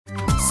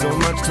so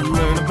much to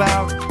learn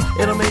about.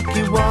 It'll make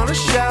you want to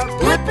shout,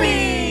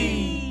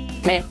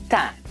 Blippi! Mail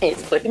time,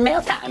 it's Blippi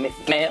mail time,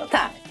 it's mail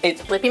time,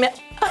 it's Blippi mail.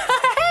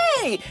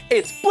 Hey,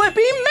 it's Blippi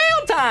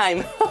mail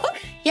time!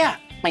 Yeah,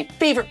 my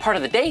favorite part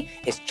of the day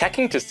is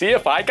checking to see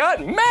if I got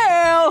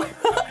mail.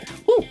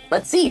 Ooh,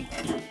 let's see.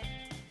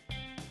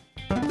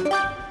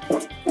 Whoa,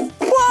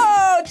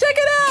 check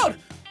it out!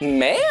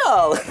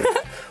 Mail!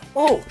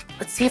 Oh,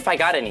 let's see if I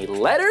got any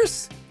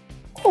letters.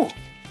 Oh,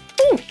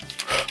 oh.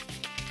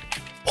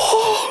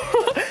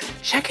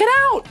 Check it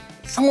out!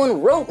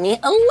 Someone wrote me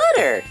a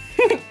letter.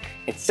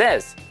 It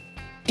says,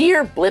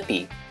 "Dear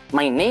Blippi,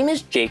 my name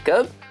is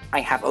Jacob.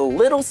 I have a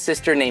little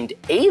sister named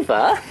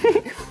Ava.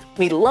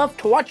 We love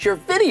to watch your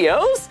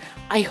videos.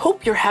 I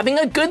hope you're having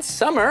a good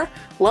summer.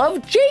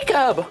 Love,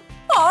 Jacob."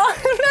 Aw,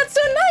 that's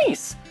so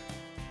nice.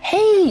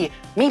 Hey,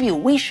 maybe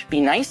we should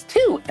be nice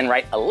too and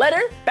write a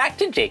letter back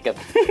to Jacob.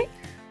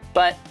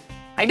 But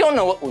I don't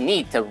know what we'll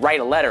need to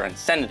write a letter and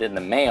send it in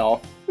the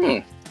mail.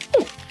 Ooh,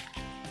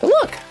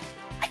 look,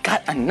 I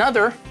got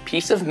another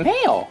piece of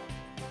mail.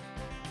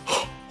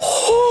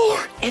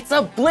 Oh, it's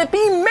a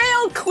Blippi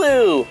mail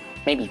clue.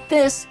 Maybe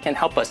this can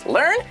help us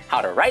learn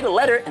how to write a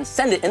letter and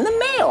send it in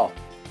the mail.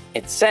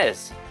 It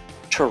says,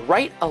 to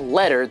write a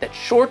letter that's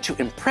sure to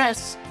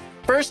impress,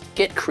 first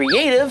get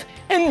creative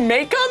and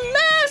make a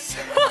mess.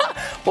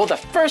 Well, the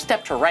first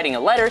step to writing a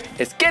letter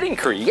is getting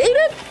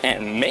creative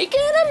and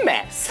making a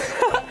mess.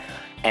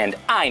 And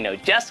I know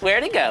just where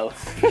to go.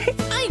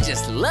 I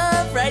just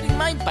love riding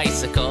my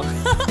bicycle.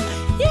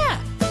 Yeah,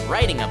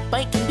 riding a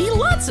bike can be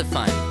lots of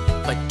fun.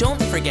 But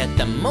don't forget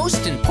the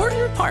most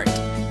important part.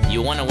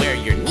 You want to wear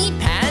your knee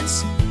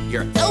pads,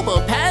 your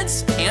elbow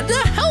pads, and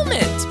a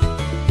helmet.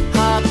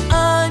 Hop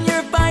on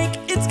your bike,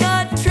 it's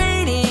got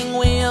training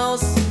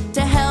wheels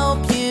to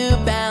help you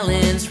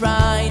balance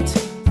right.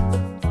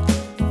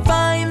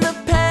 Find the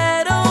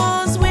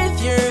pedals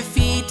with your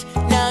feet,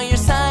 now you're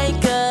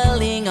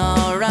cycling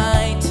all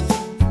right.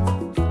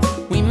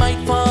 We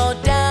might fall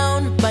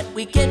down, but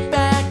we get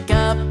back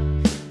up.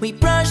 We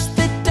brush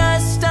the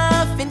dust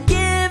off and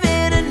give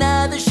it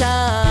another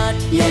shot.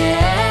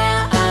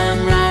 Yeah,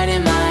 I'm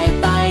riding my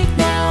bike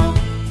now.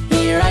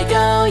 Here I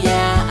go,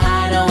 yeah,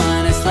 I don't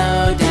wanna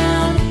slow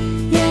down.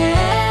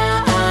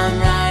 Yeah, I'm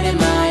riding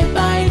my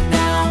bike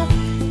now.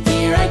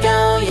 Here I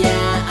go,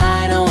 yeah,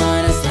 I don't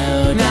wanna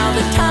slow down. Now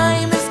the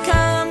time has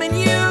come and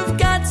you've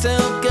got so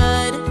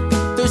good.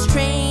 Those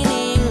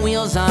training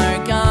wheels are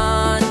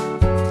gone.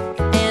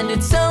 And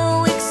it's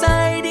so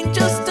exciting,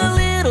 just a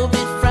little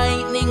bit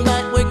frightening,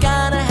 but we're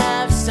gonna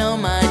have so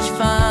much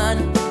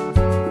fun.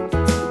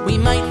 We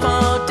might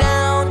fall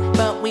down,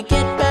 but we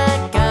get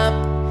back up.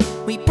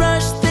 We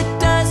brush the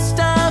dust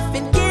off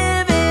and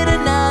give it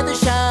another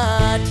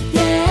shot.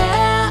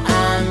 Yeah,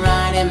 I'm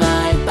riding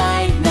my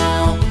bike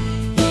now.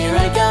 Here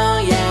I go,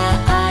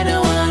 yeah, I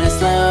don't wanna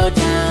slow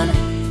down.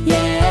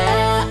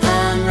 Yeah,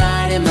 I'm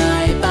riding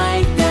my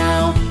bike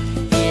now.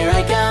 Here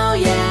I go,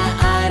 yeah,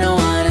 I don't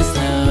wanna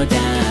slow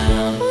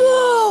down.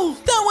 Whoa,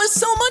 that was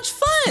so much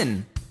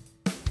fun!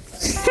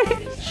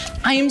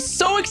 I am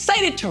so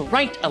excited to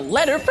write a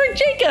letter for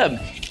Jacob.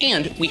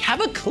 And we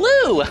have a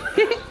clue.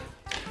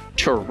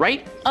 To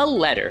write a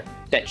letter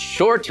that's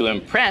sure to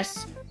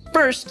impress,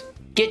 first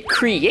get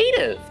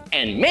creative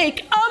and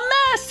make a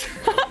mess.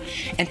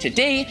 And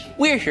today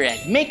we're here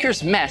at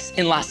Maker's Mess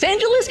in Los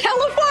Angeles,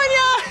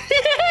 California.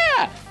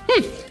 Yeah.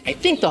 I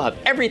think they'll have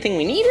everything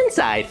we need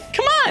inside.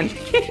 Come on.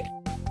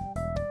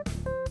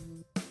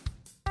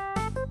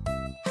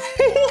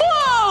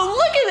 Whoa,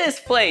 look at this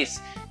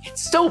place.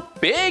 It's so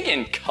big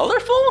and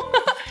colorful.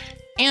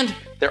 And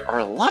there are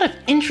a lot of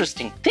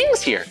interesting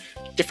things here.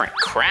 Different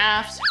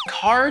crafts,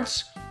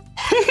 cards.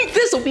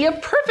 This will be a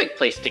perfect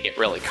place to get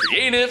really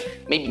creative,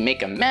 maybe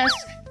make a mess,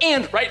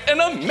 and write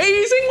an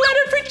amazing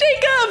letter for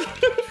Jacob.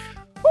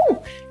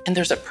 Oh, and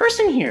there's a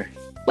person here.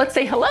 Let's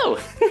say hello.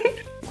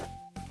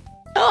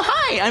 Oh,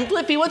 hi, I'm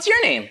Blippi. What's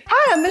your name?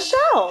 Hi, I'm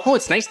Michelle. Oh,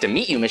 it's nice to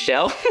meet you,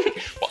 Michelle.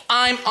 Well,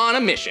 I'm on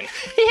a mission.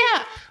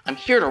 Yeah, I'm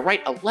here to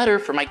write a letter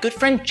for my good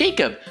friend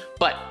Jacob,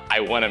 but I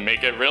want to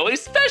make it really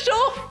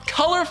special,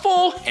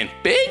 colorful, and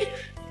big.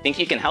 Think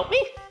you can help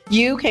me?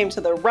 You came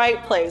to the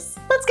right place.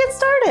 Let's get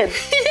started.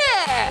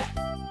 Yeah!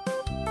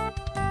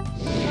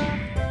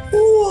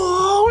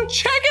 Whoa,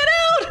 check it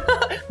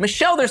out!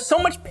 Michelle, there's so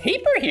much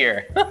paper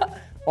here.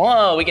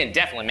 Whoa, we can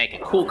definitely make a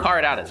cool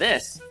card out of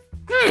this.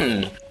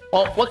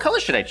 Well, what color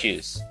should I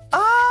choose?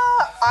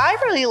 I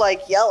really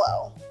like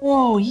yellow.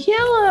 Whoa,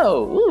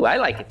 yellow. Ooh, I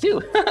like it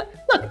too.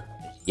 Look,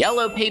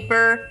 yellow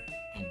paper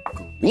and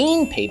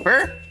green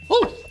paper.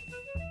 Ooh.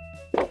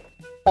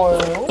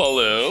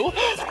 Blue.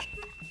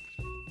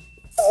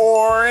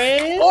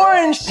 Orange.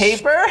 Orange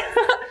paper.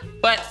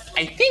 But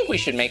I think we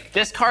should make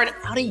this card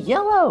out of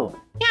yellow.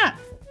 Yeah.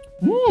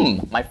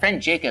 My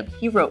friend Jacob,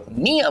 he wrote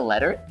me a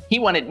letter. He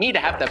wanted me to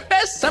have the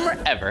best summer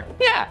ever.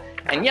 Yeah.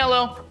 And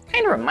yellow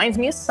kind of reminds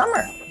me of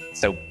summer.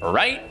 So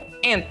bright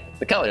and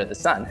the color of the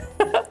sun.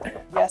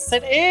 Yes,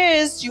 it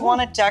is. Do you want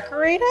to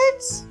decorate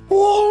it?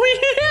 Oh,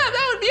 yeah,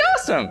 that would be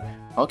awesome.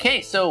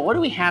 Okay, so what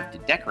do we have to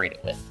decorate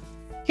it with?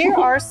 Here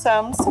are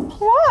some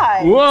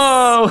supplies.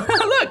 Whoa,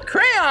 look,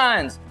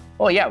 crayons.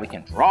 Oh yeah, we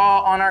can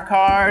draw on our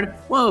card.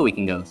 Whoa, we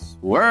can go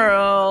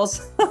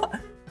swirls.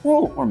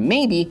 Whoa, or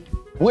maybe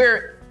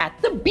we're at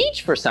the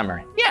beach for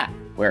summer. Yeah,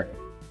 we're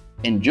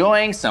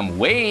enjoying some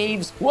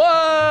waves.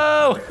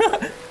 Whoa,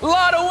 a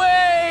lot of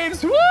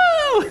waves.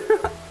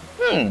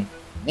 Whoa.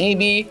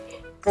 Maybe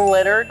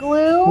Glitter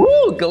glue.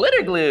 ooh,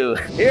 glitter glue.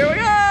 Here we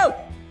go.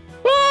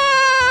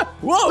 Ah!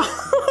 Whoa,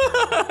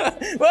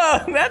 whoa,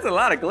 that's a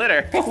lot of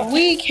glitter.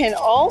 We can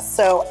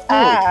also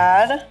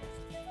add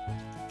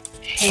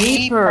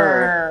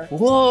paper.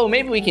 Whoa,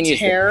 maybe we can use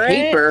Tear the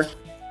it. paper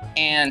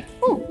and,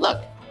 ooh,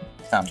 look,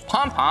 some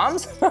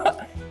pom-poms.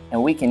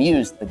 And we can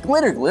use the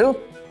glitter glue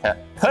to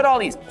put all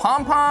these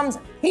pom-poms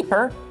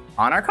paper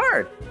on our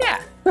card.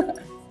 Yeah.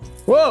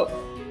 Whoa.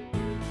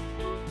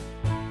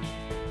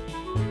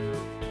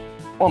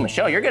 Well,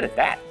 Michelle, you're good at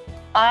that.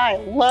 I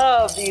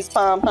love these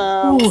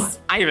pom-poms. Ooh,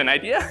 I have an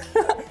idea.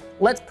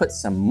 Let's put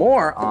some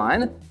more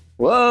on.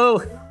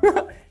 Whoa.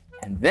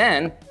 And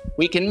then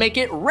we can make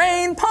it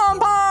rain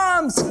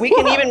pom-poms. We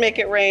can even make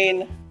it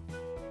rain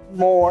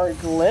more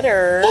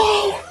glitter.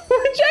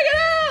 Check it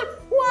out.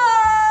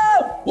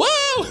 Whoa.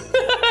 Whoa.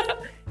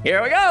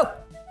 Here we go.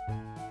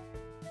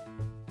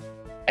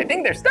 I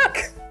think they're stuck.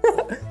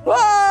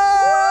 Whoa.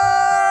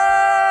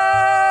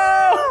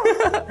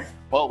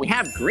 Well, we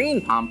have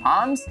green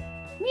pom-poms.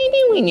 Maybe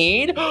we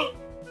need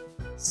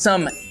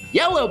some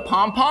yellow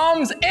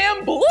pom-poms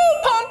and blue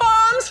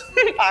pom-poms.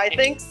 I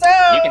think so.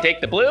 You can take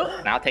the blue,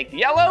 and I'll take the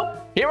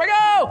yellow. Here we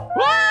go.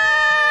 Whoa!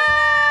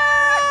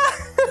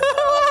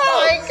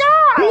 Oh my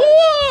God.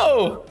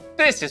 Whoa!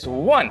 This is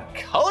one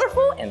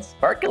colorful and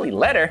sparkly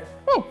letter.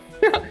 Whoa!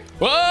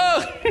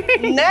 Whoa!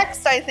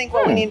 Next, I think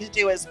what we need to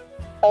do is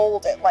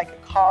fold it like a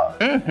card.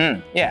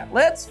 Yeah,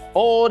 let's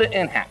fold it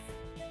in half.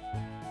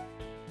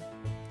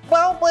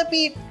 Well,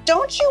 Blippi,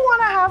 don't you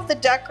want to have the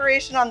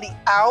decoration on the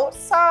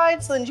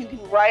outside so then you can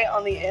write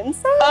on the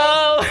inside?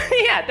 Oh,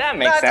 yeah, that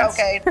makes That's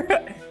sense.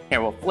 okay.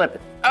 Here, we'll flip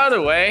it the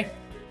other way.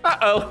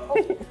 Uh-oh.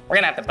 We're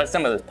gonna have to put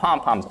some of those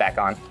pom-poms back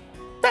on.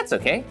 That's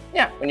okay.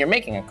 Yeah, when you're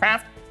making a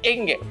craft, it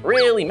can get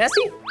really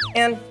messy,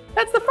 and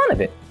that's the fun of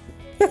it.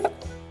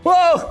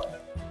 Whoa!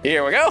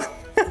 Here we go.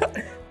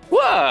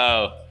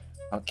 Whoa!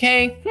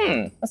 Okay,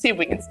 let's see if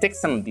we can stick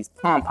some of these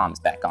pom-poms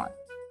back on.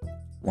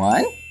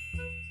 1,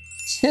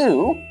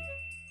 2,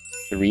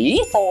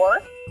 3,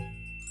 4,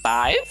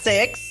 5,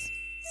 6,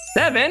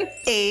 7,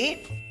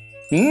 8,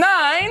 9,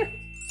 10.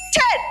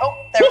 Oh,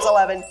 there was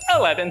 11.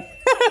 11.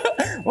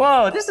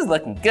 Whoa, this is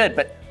looking good,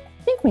 but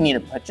I think we need to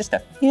put just a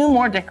few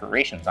more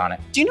decorations on it.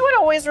 Do you know what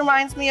always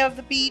reminds me of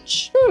the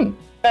beach?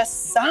 The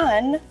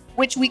sun,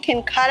 which we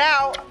can cut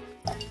out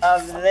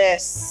of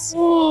this.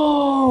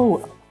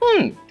 Whoa.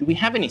 Do we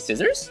have any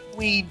scissors?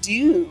 We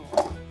do.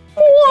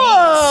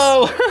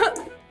 Whoa.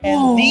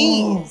 And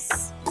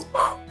these.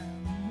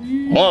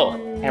 Whoa,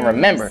 and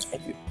remember, if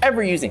you're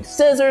ever using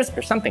scissors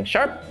or something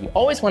sharp, you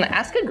always want to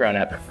ask a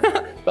grown-up.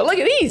 But look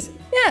at these.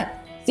 Yeah,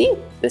 see?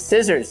 The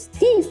scissors'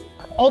 teeth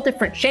are all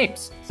different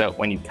shapes. So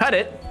when you cut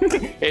it,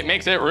 it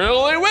makes it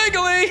really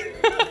wiggly.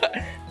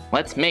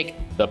 Let's make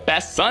the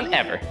best sun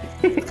ever.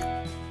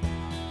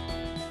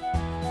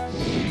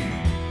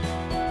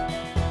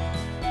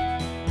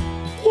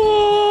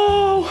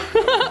 Whoa!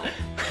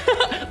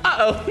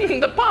 Uh-oh,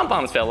 the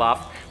pom-poms fell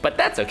off. But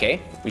that's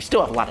okay. We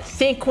still have a lot of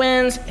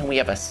sequins and we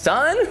have a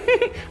sun.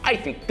 I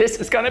think this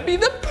is gonna be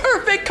the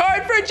perfect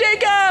card for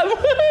Jacob!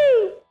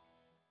 Woohoo!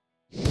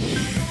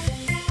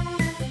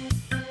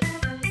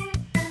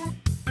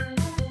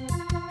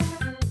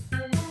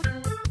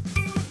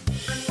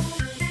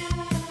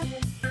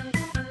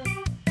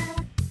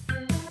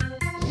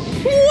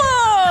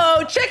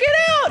 Whoa, check it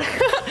out!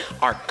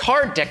 Our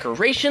card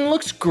decoration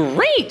looks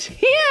great,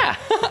 yeah.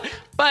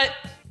 But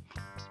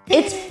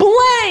it's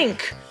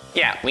blank.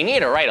 Yeah, we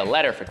need to write a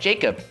letter for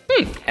Jacob.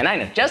 And I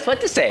know just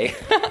what to say.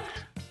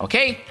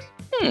 Okay,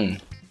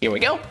 here we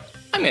go.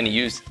 I'm gonna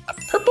use a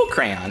purple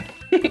crayon.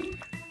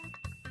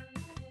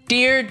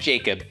 Dear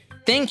Jacob,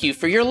 thank you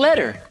for your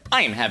letter.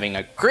 I am having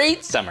a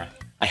great summer.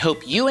 I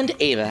hope you and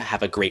Ava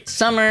have a great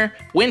summer,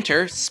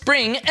 winter,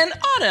 spring, and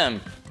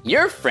autumn.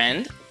 Your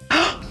friend.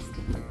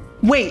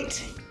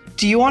 Wait,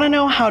 do you want to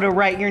know how to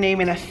write your name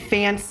in a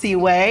fancy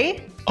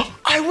way? Oh,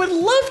 I would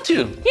love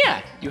to.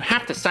 Yeah, you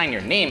have to sign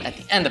your name at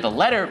the end of a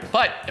letter,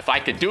 but if I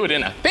could do it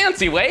in a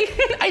fancy way,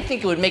 I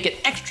think it would make it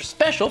extra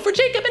special for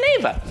Jacob and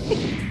Ava.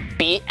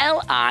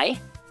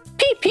 B-L-I-P-P-I,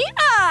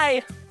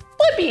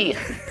 Blippi.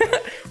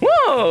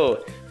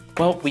 Whoa.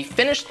 Well, we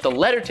finished the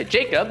letter to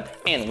Jacob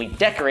and we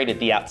decorated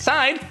the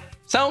outside,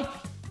 so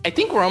I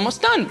think we're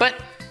almost done,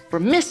 but we're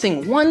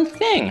missing one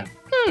thing.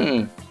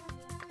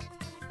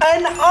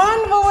 An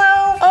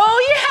envelope! Oh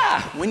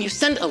yeah! When you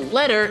send a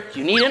letter,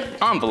 you need an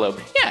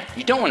envelope. Yeah,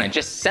 you don't want to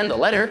just send a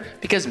letter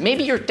because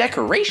maybe your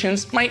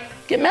decorations might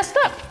get messed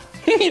up.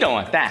 You don't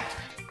want that.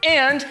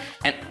 And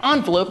an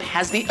envelope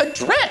has the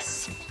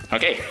address.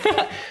 Okay.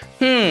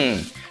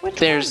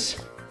 There's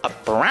a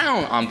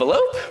brown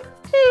envelope.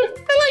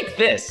 I like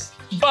this,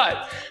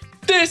 but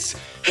This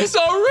is a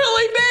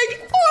really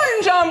big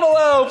orange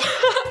envelope.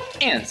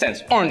 And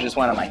since orange is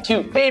one of my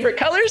 2 favorite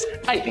colors,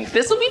 I think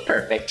this will be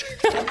perfect.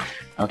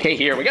 Okay,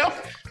 here we go.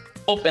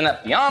 Open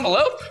up the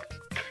envelope.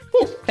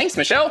 Ooh, thanks,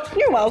 Michelle.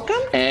 You're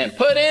welcome. And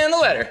put in the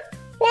letter.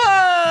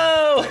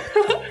 Whoa!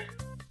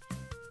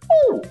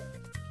 Ooh.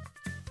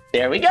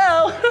 There we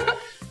go.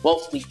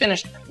 Well, we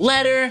finished the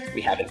letter, we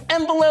have an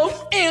envelope,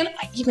 and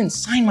I even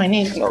signed my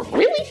name in a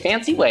really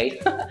fancy way.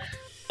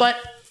 But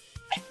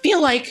I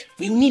feel like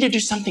we need to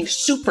do something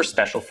super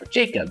special for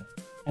Jacob.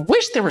 I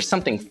wish there was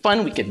something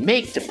fun we could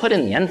make to put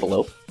in the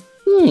envelope.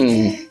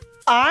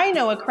 I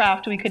know a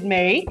craft we could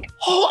make.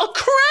 Oh, a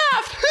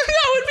craft!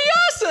 That would be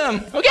awesome!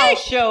 Okay. I'll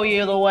show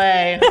you the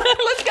way.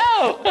 Let's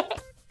go!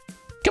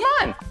 Come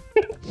on!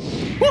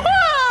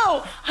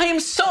 Whoa! I am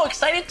so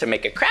excited to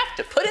make a craft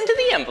to put into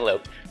the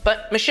envelope.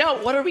 But Michelle,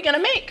 what are we gonna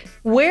make?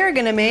 We're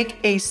gonna make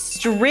a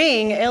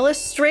string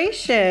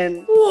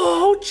illustration.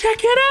 Whoa,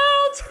 check it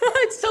out!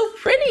 It's so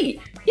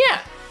pretty.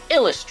 Yeah,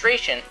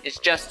 illustration is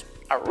just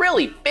a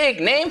really big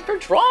name for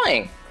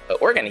drawing,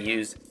 but we're gonna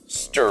use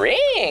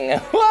string.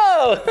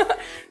 Whoa!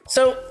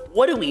 So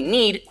what do we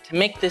need to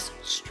make this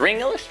string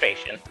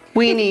illustration?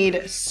 We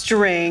need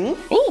string,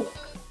 Ooh,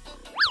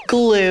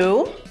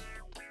 glue,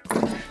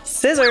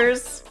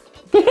 scissors,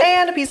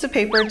 and a piece of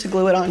paper to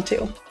glue it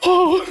onto.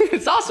 oh,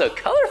 it's also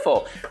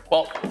colorful.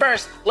 Well,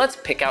 first, let's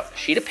pick out a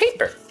sheet of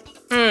paper.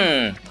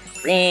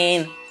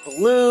 Green,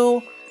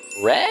 blue,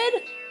 red?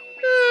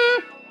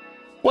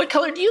 What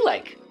color do you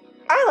like?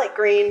 I like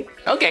green.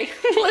 Okay,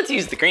 let's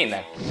use the green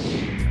then.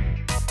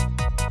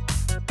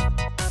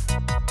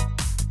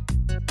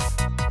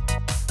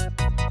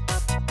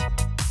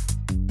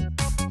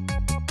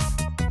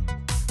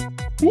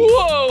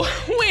 Whoa,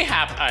 we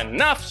have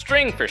enough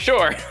string for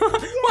sure.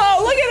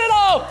 Whoa, look at it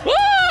all.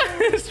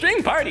 Ah,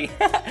 string party.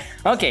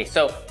 Okay,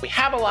 so we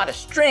have a lot of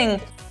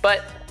string,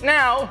 but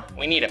now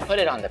we need to put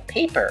it on the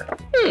paper.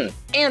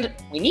 And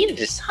we need to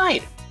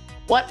decide,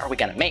 what are we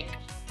gonna make?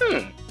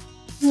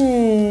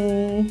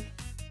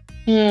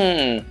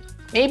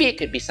 Maybe it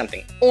could be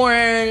something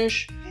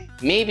orange.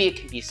 Maybe it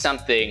could be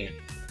something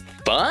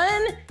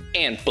fun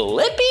and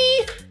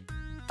Blippi.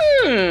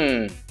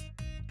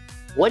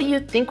 What do you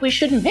think we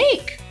should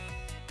make?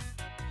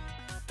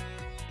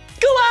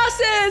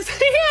 Glasses!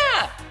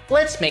 Yeah!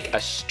 Let's make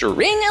a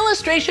string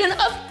illustration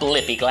of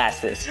Blippi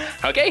glasses,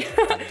 okay?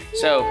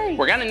 So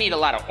we're gonna need a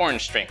lot of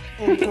orange string.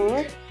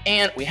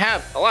 And we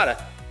have a lot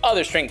of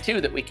other string too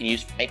that we can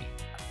use for maybe a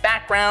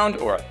background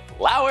or a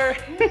flower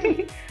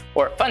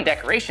or fun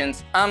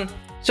decorations.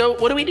 So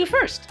what do we do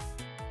first?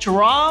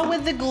 Draw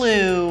with the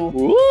glue.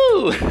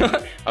 Woo!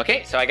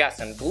 Okay, so I got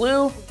some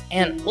glue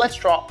and let's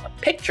draw a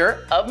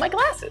picture of my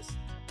glasses.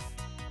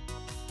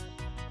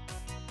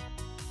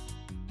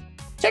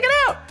 Check it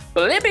out,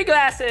 Blippi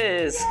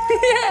glasses.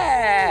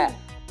 Yeah!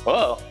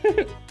 Whoa.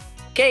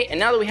 Okay, and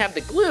now that we have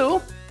the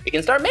glue, we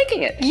can start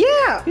making it.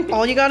 Yeah,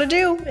 all you gotta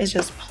do is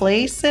just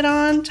place it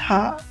on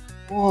top.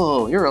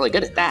 Whoa, you're really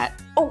good at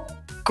that. Oh,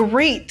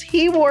 great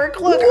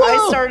teamwork. Look,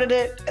 Whoa. I started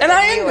it. And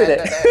I you ended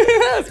it.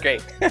 That was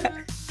great.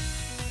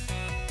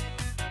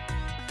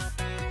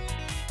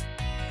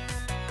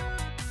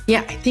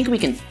 Yeah, I think we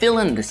can fill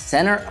in the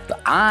center of the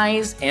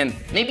eyes and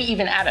maybe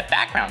even add a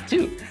background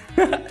too.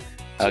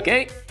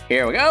 Okay,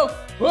 here we go.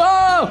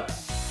 Whoa!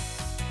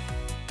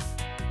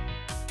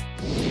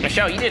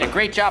 Michelle, you did a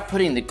great job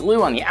putting the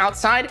glue on the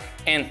outside,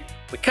 and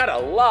we cut a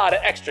lot of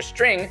extra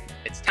string.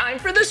 It's time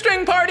for the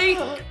string party.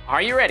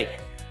 Are you ready?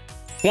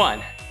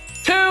 1,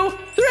 2, 3.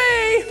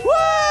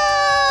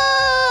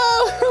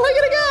 Whoa! Look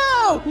at it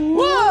go!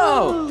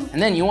 Whoa!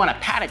 And then you want to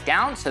pat it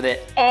down so that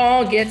it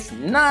all gets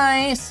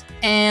nice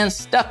and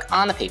stuck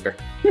on the paper.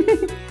 Look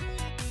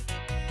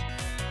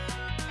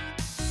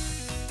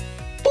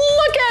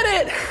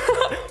at it!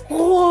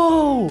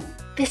 Whoa!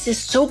 This is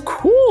so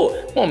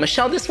cool. Well,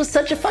 Michelle, this was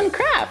such a fun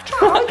craft.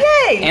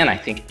 Okay. And I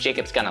think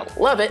Jacob's gonna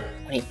love it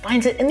when he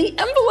finds it in the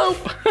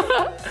envelope.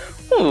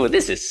 Ooh,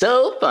 this is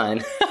so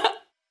fun.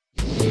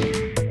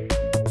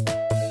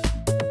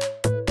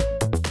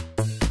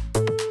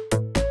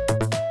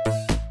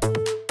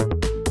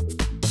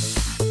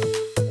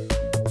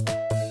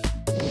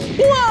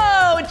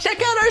 Whoa,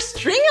 check out our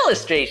string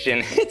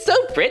illustration. It's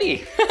so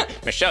pretty.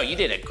 Michelle, you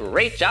did a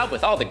great job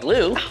with all the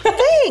glue.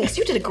 Thanks,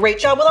 you did a great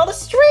job with all the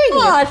string.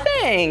 Aw,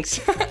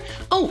 thanks.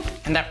 Oh,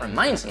 and that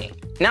reminds me.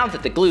 Now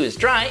that the glue is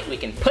dry, we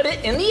can put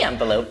it in the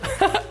envelope.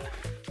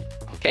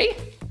 Okay,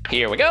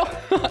 here we go.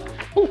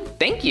 Oh,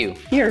 thank you.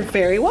 You're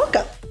very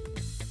welcome.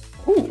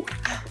 Ooh.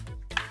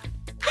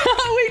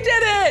 We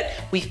did it!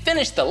 We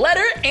finished the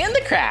letter and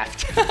the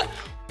craft.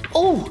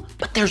 Oh,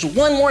 but there's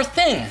one more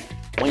thing.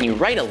 When you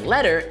write a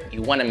letter,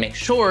 you want to make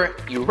sure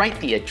you write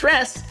the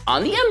address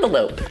on the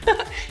envelope.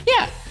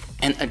 Yeah,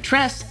 an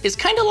address is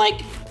kind of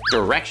like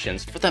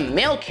directions for the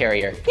mail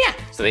carrier. Yeah,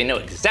 so they know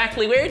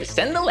exactly where to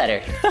send the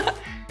letter.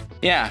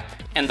 Yeah,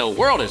 and the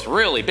world is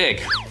really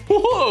big.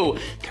 Whoa,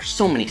 there's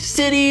so many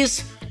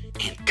cities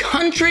and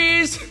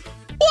countries.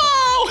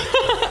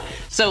 Whoa!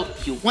 So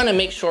you want to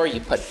make sure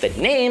you put the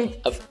name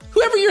of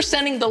whoever you're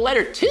sending the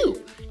letter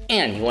to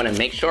And you want to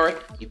make sure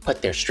you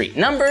put their street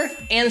number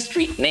and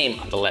street name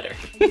on the letter.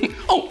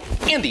 Oh,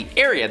 and the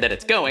area that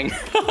it's going.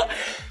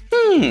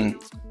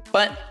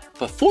 But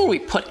before we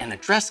put an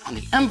address on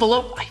the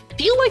envelope, I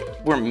feel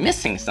like we're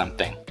missing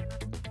something.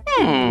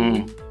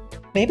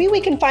 Maybe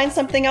we can find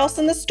something else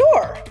in the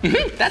store.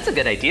 That's a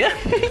good idea.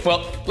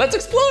 Well, let's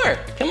explore.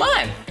 Come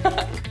on.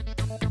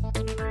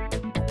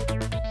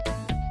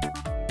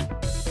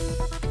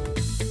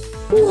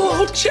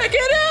 Whoa, check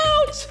it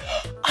out!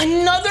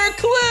 Another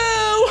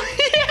clue!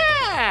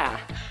 Yeah!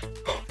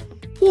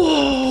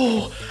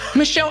 Whoa!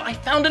 Michelle, I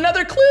found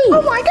another clue!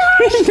 Oh my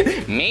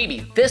gosh!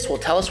 Maybe this will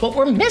tell us what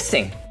we're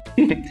missing.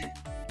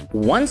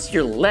 Once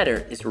your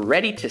letter is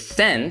ready to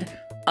send,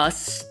 a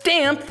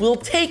stamp will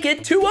take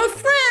it to a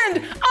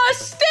friend! A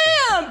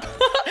stamp!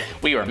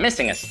 We were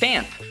missing a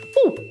stamp.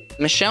 Ooh,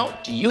 Michelle,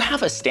 do you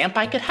have a stamp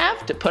I could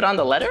have to put on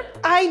the letter?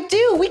 I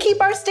do. We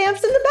keep our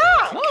stamps in the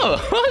back.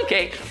 Oh,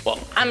 okay. Well,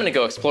 I'm gonna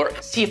go explore,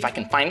 see if I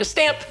can find a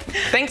stamp.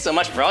 Thanks so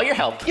much for all your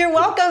help. You're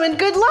welcome and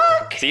good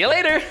luck. See you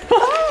later.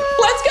 Bye.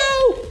 Let's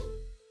go.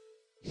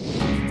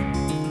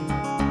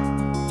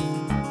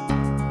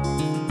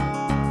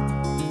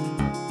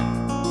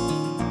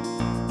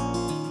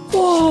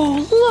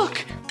 Whoa,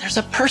 look. There's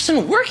a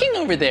person working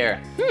over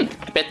there.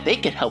 I bet they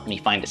could help me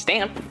find a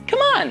stamp. Come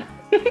on.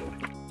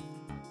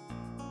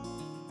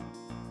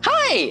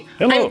 Hi,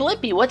 Hello. I'm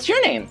Blippi. What's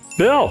your name?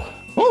 Bill,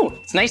 Oh,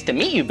 it's nice to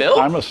meet you, Bill.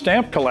 I'm a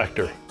stamp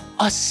collector.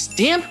 A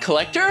stamp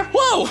collector?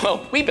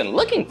 Whoa, we've been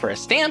looking for a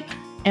stamp.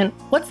 And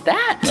what's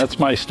that? That's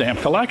my stamp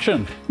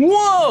collection.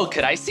 Whoa,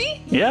 could I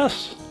see?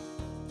 Yes,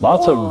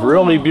 lots of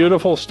really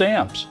beautiful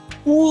stamps.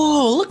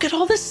 Whoa, look at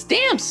all the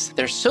stamps.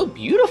 They're so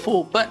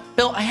beautiful. But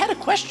Bill, I had a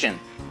question.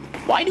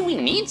 Why do we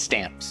need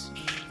stamps?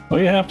 Well,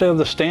 you have to have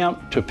the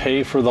stamp to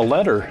pay for the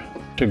letter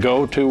to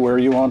go to where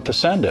you want to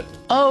send it.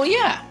 Oh,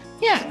 yeah.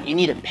 Yeah, you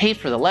need to pay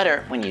for the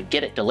letter when you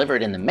get it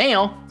delivered in the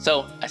mail.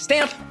 So a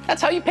stamp,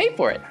 that's how you pay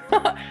for it.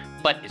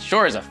 But it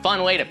sure is a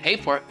fun way to pay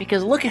for it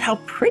because look at how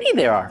pretty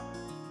they are.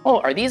 Oh,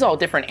 are these all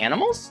different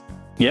animals?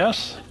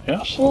 Yes,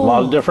 a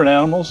lot of different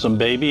animals, some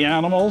baby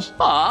animals,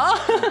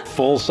 Aw.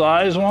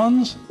 full-size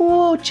ones,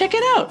 Whoa, check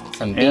it out.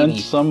 Some and baby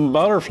some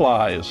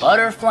butterflies,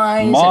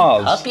 butterflies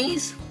moths.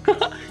 and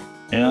puppies.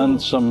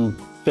 and some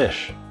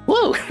fish.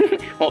 Whoa,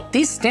 well,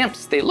 these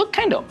stamps, they look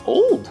kind of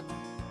old.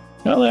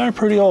 Well, they are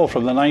pretty old,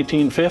 from the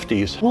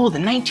 1950s. Whoa, the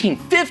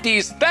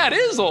 1950s, that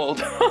is old.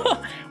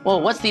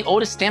 Well, what's the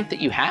oldest stamp that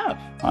you have?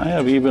 I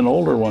have even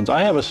older ones.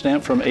 I have a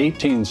stamp from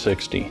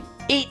 1860.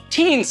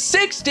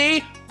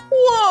 1860?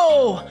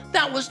 Whoa,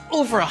 that was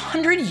over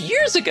 100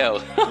 years ago.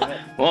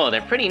 Whoa,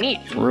 they're pretty neat.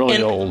 Really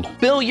And old.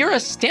 Bill, you're a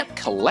stamp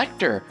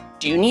collector.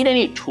 Do you need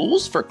any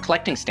tools for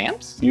collecting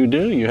stamps? You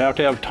do. You have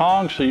to have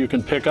tongs so you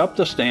can pick up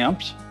the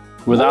stamps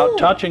without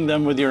touching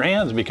them with your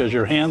hands because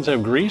your hands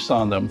have grease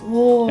on them.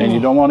 Whoa. And you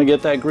don't want to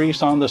get that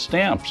grease on the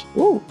stamps.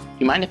 Ooh, do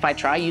you mind if I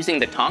try using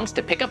the tongs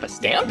to pick up a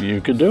stamp? You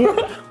could do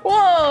it.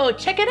 Whoa,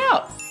 check it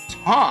out.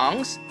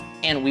 Tongs,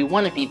 and we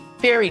want to be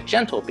very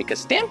gentle because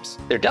stamps,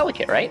 they're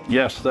delicate, right?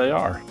 Yes, they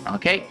are.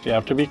 Okay. You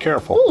have to be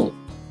careful. Ooh,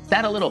 is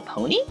that a little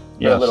pony? Or a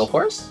Yes. little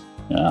horse?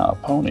 Yeah, a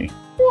pony.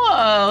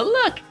 Whoa,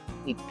 look,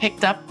 we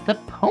picked up the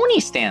pony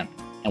stamp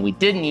and we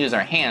didn't use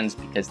our hands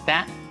because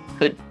that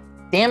could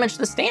damage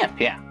the stamp.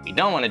 Yeah, we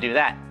don't want to do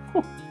that.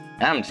 Whew.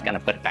 I'm just gonna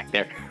put it back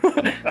there.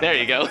 There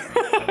you go.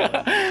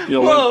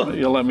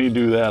 You'll let me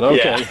do that.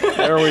 Okay, Yeah.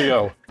 there we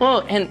go.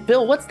 Whoa, and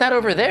Bill, what's that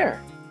over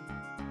there?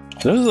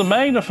 This is a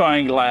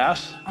magnifying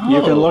glass. You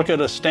Oh. can look at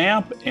a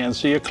stamp and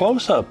see a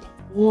close-up.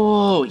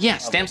 Whoa, yeah,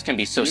 stamps can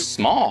be so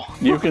small.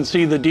 You can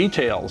see the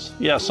details.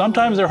 Yeah,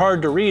 sometimes they're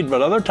hard to read,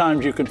 but other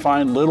times you can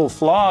find little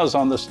flaws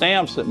on the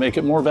stamps that make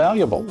it more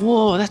valuable.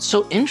 Whoa, that's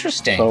so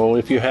interesting. So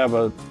if you have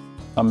a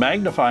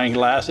magnifying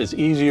glass, it's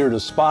easier to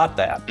spot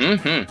that.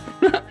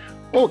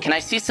 Oh, can I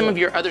see some of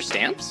your other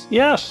stamps?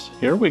 Yes,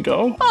 here we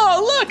go.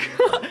 Oh,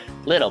 look!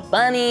 Little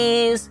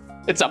bunnies.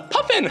 It's a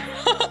puffin.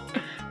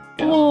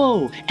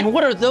 Whoa, and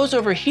what are those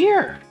over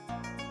here?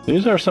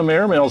 These are some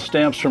airmail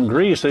stamps from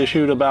Greece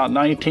issued about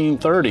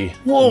 1930.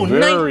 Whoa,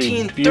 very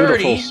 1930?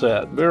 beautiful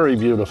set, very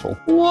beautiful.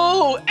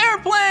 Whoa,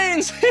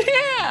 airplanes!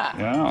 Yeah!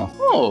 Yeah.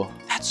 Oh,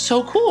 that's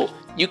so cool.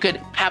 You could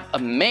have a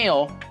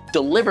mail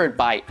delivered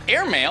by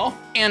airmail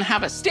and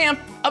have a stamp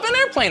of an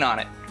airplane on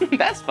it.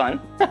 That's fun.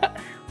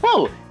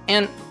 Whoa,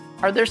 and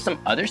are there some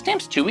other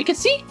stamps too we could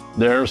see?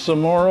 There's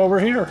some more over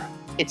here.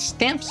 It's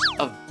stamps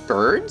of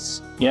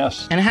birds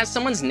Yes. and it has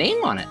someone's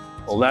name on it.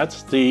 Well,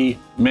 that's the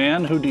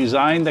man who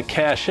designed the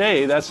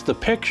cachet. That's the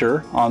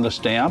picture on the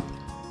stamp.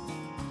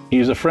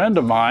 He's a friend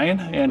of mine,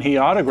 and he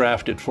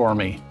autographed it for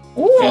me.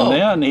 Whoa. And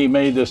then he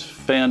made this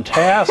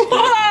fantastic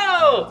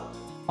Whoa!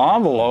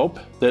 envelope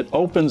that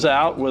opens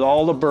out with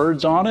all the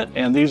birds on it,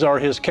 and these are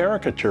his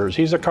caricatures.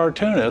 He's a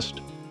cartoonist,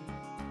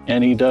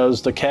 and he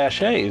does the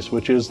cachets,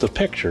 which is the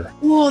picture.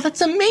 Whoa,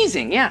 that's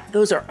amazing. Yeah,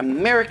 those are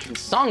American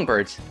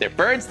songbirds. They're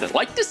birds that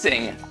like to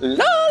sing.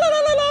 La, la, la,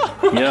 la,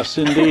 la. Yes,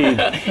 indeed.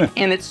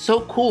 And it's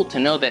so cool to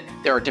know that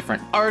there are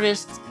different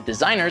artists and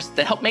designers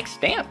that help make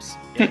stamps.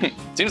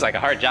 Seems like a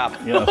hard job.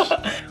 Yes.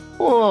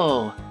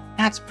 Whoa,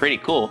 That's pretty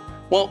cool.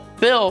 Well,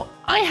 Bill,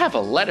 I have a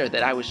letter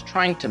that I was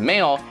trying to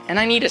mail and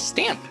I need a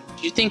stamp.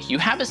 Do you think you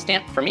have a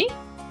stamp for me?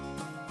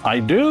 I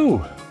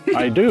do.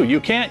 I do.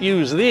 You can't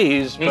use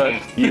these, but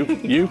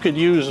you could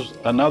use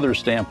another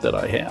stamp that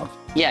I have.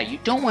 Yeah, you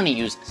don't want to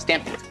use a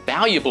stamp that's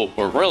valuable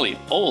or really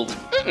old.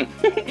 You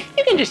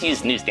can just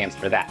use new stamps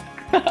for that.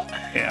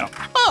 Yeah.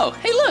 Oh,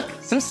 hey look,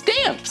 some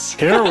stamps.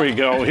 Here we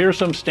go. Here's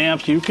some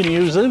stamps. You can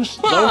use those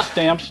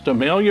stamps to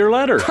mail your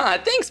letter.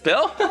 Thanks,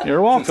 Bill.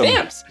 You're welcome. Some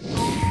stamps.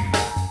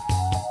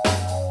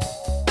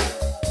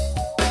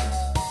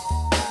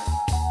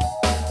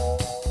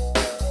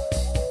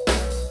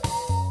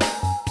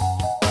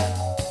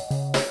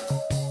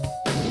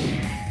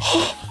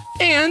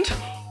 And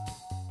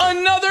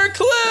another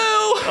clue!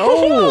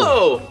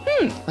 Oh!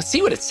 Let's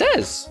see what it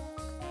says.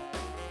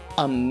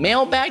 A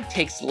mailbag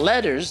takes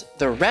letters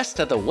the rest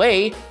of the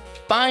way,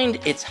 find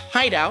its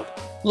hideout,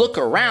 look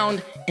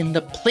around in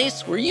the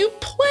place where you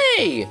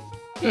play.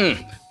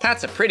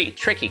 That's a pretty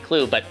tricky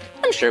clue, but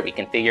I'm sure we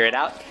can figure it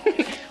out.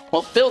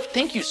 Well, Bill,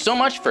 thank you so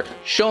much for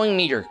showing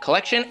me your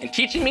collection and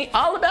teaching me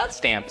all about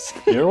stamps.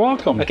 You're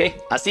welcome. Okay,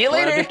 I'll see you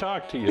later. Glad to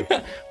talk to you.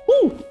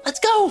 Woo,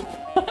 let's go.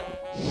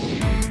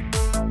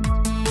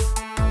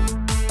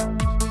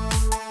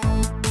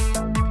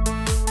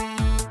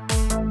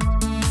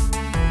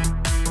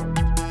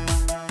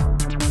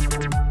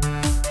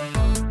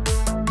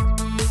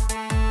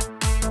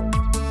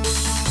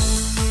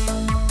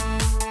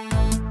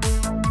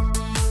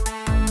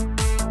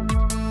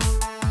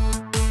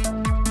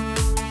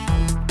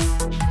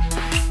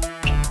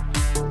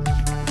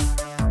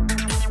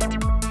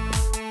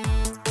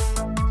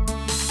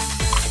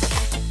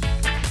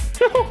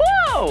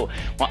 Whoa!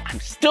 Well, I'm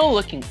still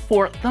looking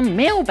for the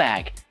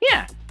mailbag.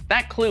 Yeah,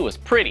 that clue was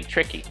pretty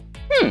tricky.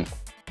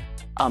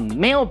 A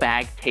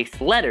mailbag takes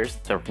letters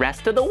the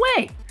rest of the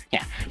way.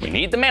 Yeah, we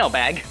need the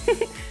mailbag.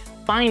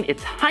 Find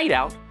its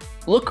hideout,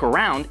 look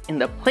around in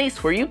the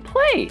place where you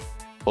play.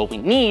 Well, we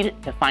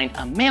need to find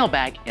a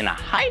mailbag in a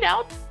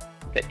hideout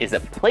that is a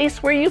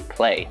place where you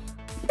play.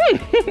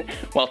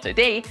 Well,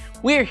 today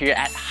we're here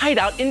at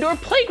Hideout Indoor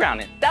Playground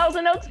in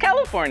Thousand Oaks,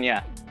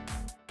 California.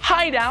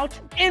 Hideout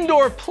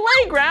Indoor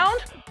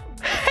Playground?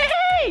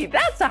 Hey,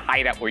 that's a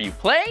hideout where you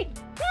play.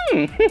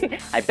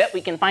 I bet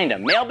we can find a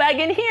mailbag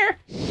in here.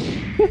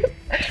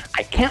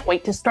 I can't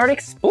wait to start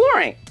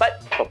exploring.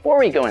 But before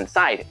we go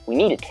inside, we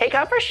need to take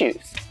off our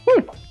shoes.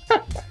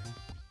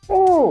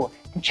 Oh,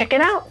 and check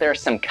it out. There are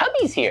some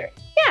cubbies here.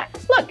 Yeah,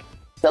 look,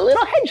 it's a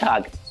little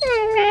hedgehog.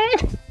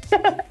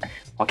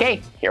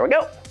 Okay, here we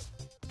go.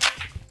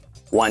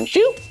 One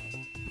shoe,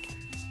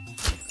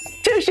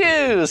 two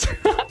shoes.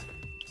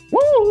 Woo,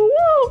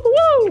 woo,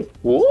 woo,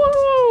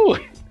 woo.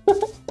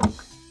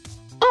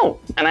 Oh,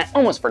 and I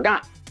almost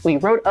forgot. We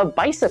rode a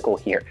bicycle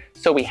here.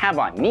 So we have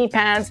on knee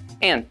pads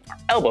and our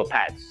elbow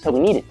pads. So we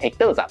need to take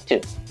those off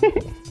too.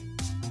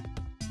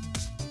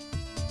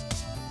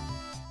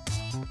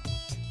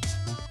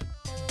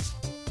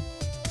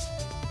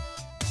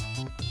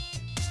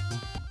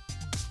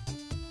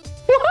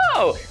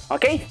 Whoa!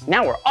 Okay,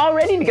 now we're all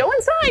ready to go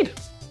inside.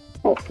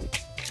 Oh,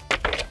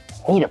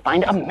 I need to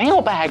find a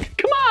mailbag.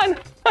 Come on.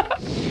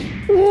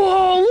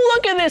 Whoa,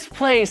 look at this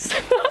place.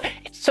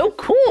 It's so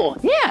cool.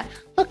 Yeah,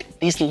 look,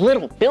 these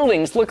little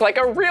buildings look like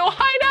a real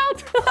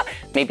hideout.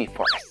 Maybe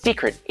for a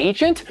secret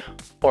agent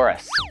or a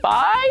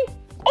spy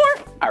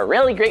or a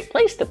really great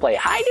place to play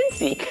hide and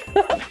seek.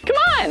 Come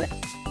on.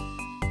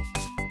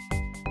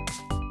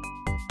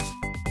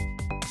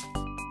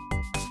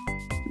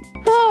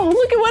 Whoa,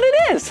 look at what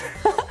it is.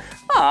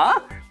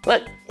 Aw,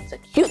 look, it's a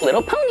cute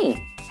little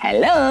pony.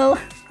 Hello.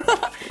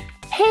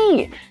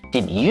 Hey,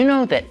 did you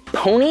know that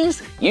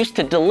ponies used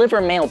to deliver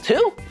mail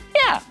too?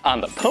 Yeah, on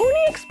the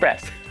Pony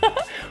Express.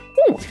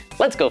 Ooh,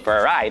 let's go for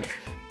a ride.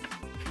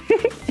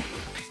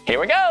 Here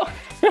we go.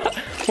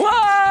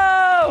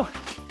 Whoa!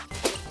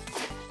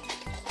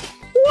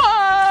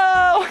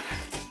 Whoa!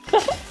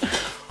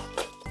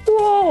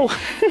 Whoa!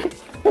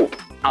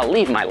 I'll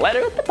leave my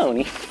letter with the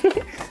pony.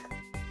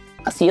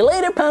 I'll see you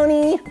later,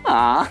 pony.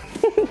 Aw.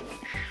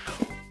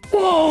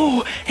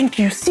 Whoa, and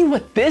do you see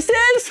what this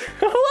is?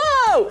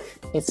 Whoa,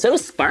 it's so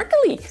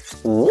sparkly.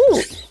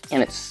 Ooh,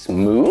 and it's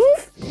smooth.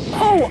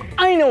 Oh,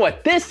 I know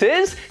what this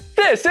is.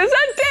 This is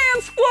a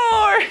dance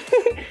floor.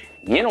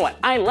 You know what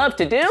I love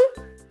to do?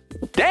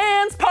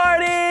 Dance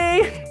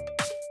party.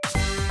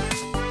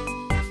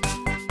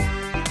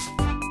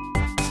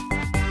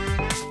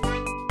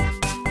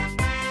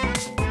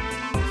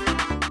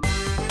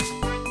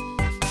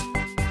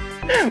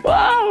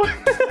 Wow.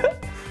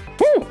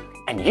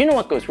 And you know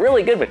what goes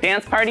really good with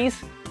dance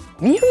parties?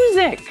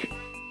 Music.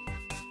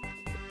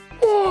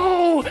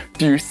 Whoa,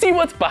 do you see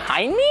what's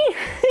behind me?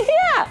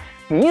 Yeah,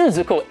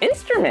 musical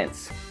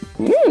instruments.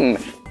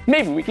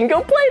 Maybe we can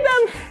go play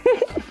them.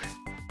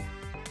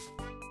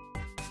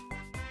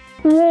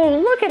 Whoa,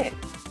 look at it.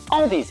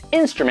 All these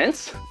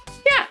instruments,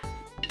 yeah,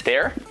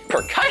 they're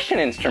percussion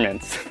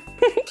instruments.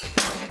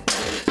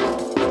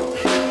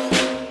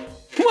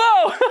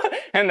 Whoa,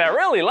 and they're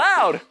really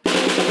loud.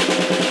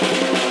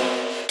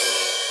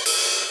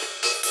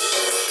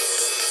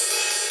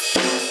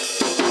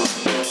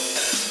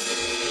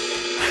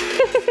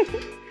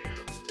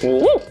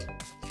 Woo!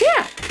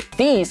 Yeah,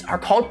 these are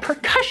called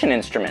percussion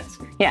instruments.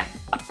 Yeah,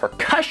 a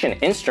percussion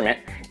instrument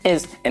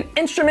is an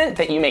instrument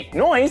that you make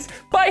noise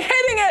by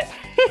hitting it.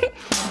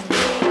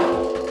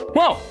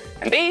 Whoa,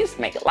 and these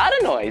make a lot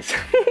of noise.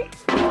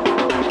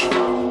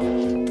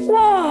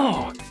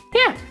 Whoa,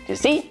 yeah, you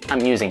see,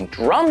 I'm using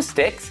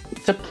drumsticks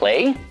to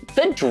play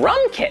the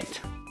drum kit.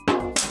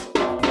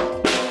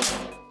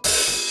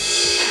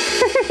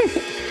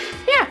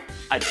 Yeah,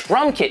 a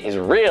drum kit is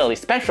really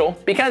special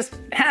because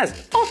it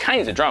has all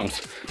kinds of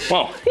drums.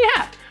 Well,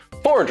 yeah,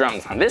 4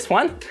 drums on this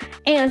one,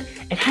 and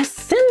it has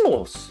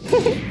cymbals.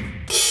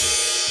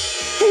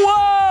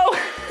 Whoa!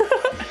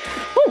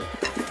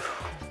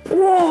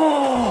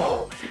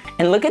 Whoa!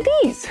 And look at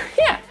these.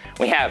 Yeah,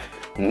 we have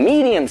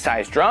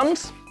medium-sized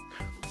drums.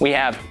 We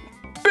have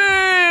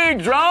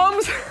big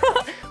drums.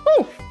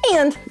 Oh,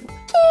 and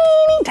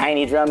teeny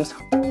tiny drums.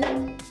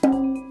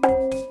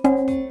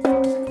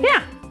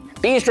 Yeah,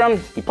 these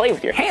drums you play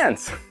with your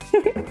hands.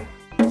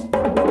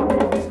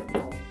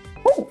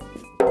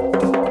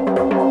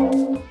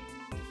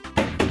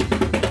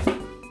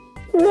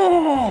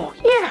 Whoa,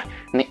 yeah,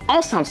 and they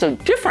all sound so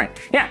different.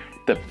 Yeah,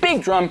 the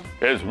big drum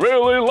is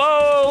really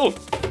low.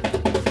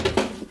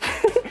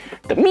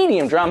 The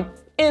medium drum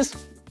is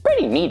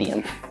pretty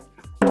medium.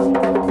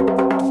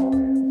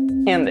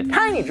 And the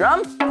tiny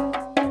drum is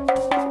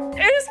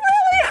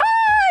really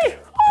high.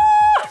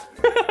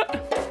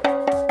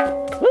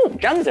 Oh. Ooh,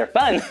 drums are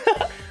fun.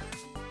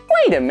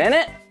 Wait a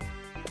minute,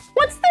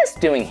 what's this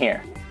doing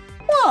here?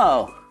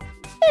 Whoa,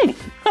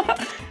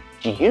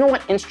 do you know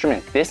what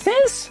instrument this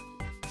is?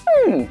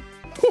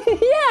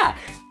 Yeah,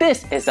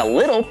 this is a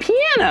little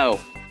piano.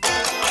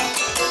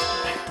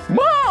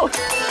 Whoa!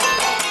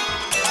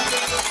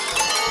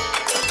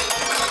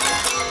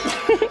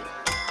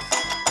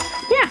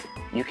 Yeah,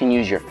 you can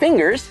use your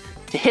fingers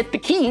to hit the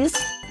keys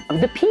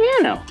of the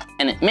piano,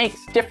 and it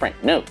makes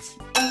different notes.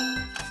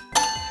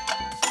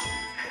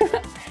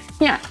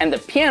 Yeah, and the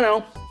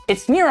piano,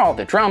 it's near all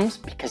the drums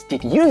because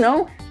did you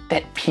know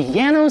that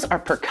pianos are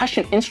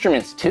percussion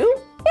instruments too?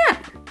 Yeah,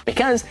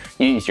 because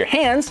you use your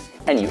hands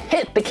and you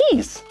hit the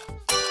keys.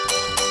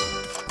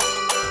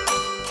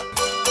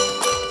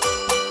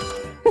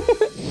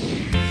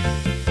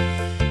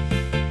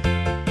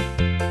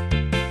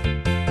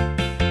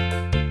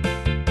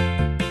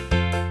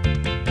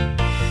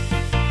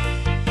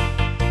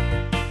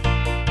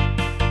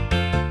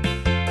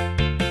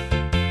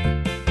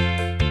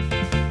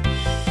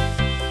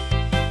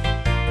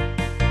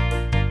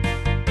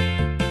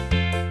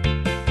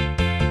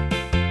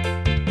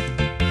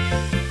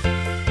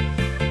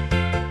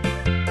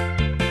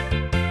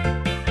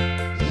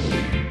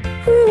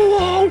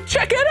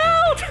 Check it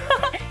out!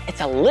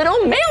 It's a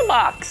little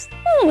mailbox.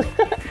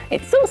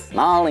 It's so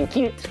small and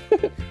cute.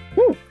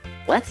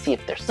 Let's see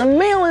if there's some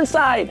mail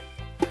inside.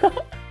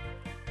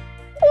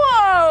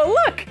 Whoa,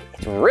 look!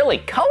 It's really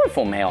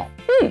colorful mail.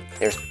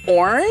 There's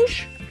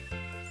orange,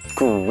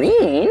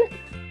 green,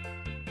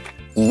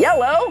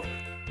 yellow,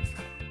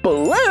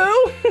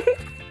 blue.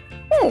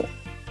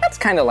 That's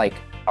kind of like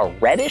a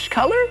reddish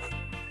color.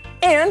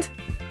 And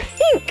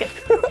pink.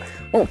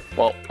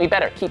 Well, we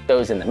better keep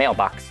those in the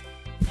mailbox.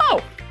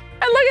 Oh,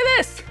 and look at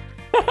this!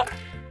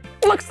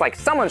 Looks like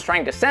someone's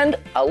trying to send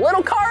a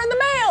little car in the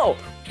mail!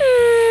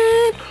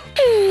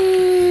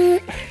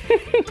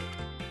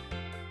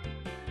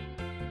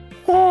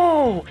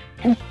 Whoa,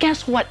 and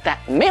guess what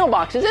that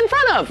mailbox is in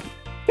front of?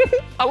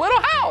 A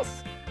little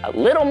house! A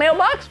little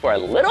mailbox for a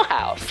little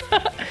house.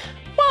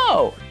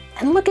 Whoa,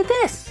 and look at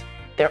this.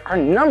 There are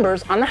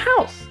numbers on the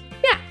house.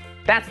 Yeah,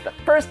 that's the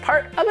first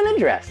part of an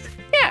address.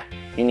 Yeah,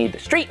 you need the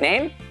street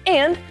name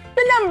and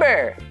the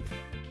number.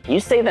 You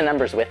say the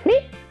numbers with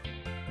me.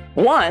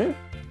 1,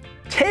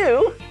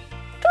 2,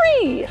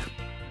 3.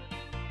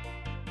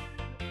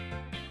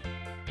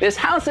 This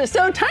house is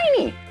so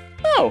tiny.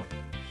 Oh,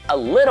 a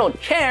little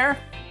chair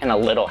in a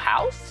little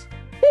house.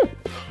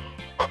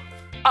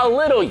 A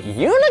little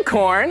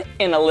unicorn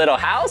in a little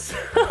house.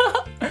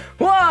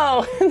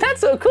 Whoa, that's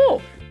so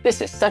cool.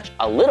 This is such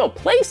a little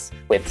place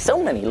with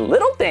so many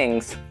little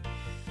things.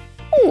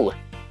 Ooh,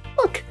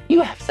 look,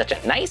 you have such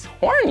a nice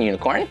horn,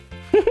 unicorn.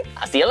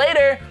 I'll see you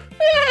later.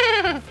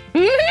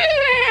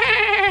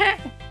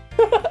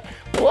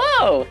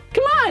 Whoa,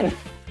 come on.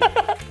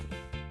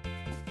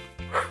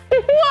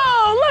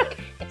 Whoa, look,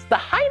 it's the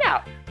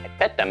hideout. I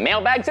bet the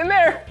mailbag's in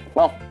there.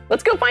 Well,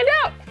 let's go find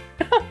out.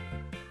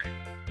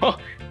 Oh,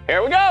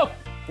 here we go.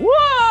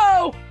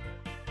 Whoa!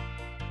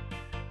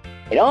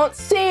 I don't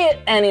see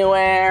it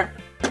anywhere.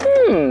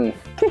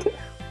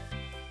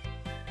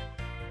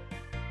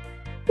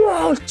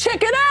 Whoa,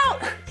 check it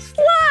out.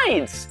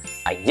 Slides.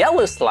 A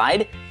yellow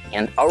slide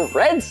and a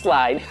red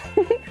slide.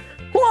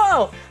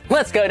 Whoa,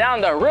 let's go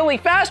down the really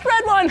fast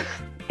red one.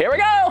 Here we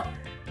go.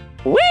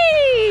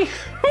 Whee!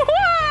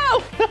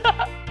 Whoa!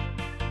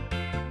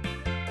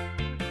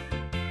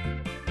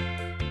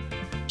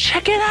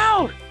 Check it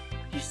out.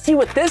 You see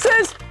what this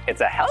is?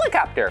 It's a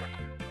helicopter.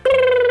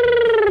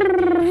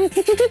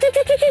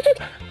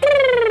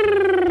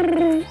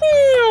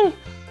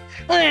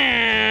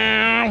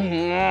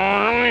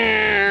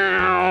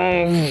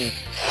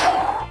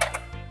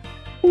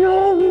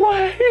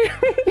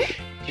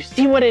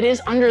 what it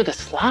is under the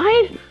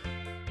slide?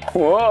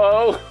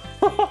 Whoa!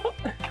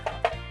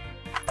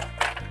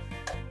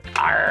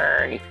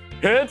 Arrgh!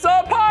 It's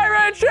a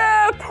pirate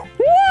ship!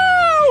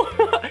 Whoa!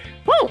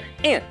 Whoa!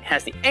 And it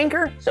has the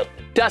anchor so it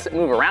doesn't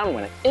move around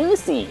when it's in the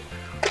sea.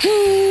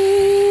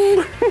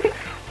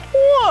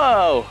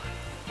 Whoa!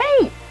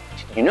 Hey,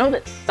 did you know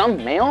that some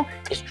mail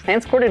is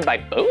transported by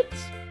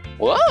boats?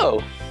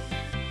 Whoa!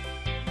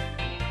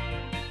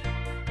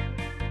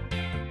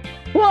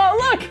 Whoa,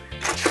 look!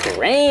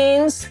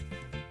 Trains!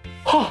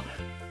 Oh,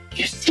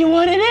 you see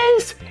what it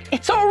is?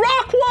 It's a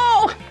rock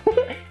wall!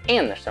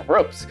 And there's some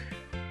ropes.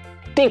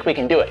 I think we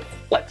can do it.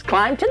 Let's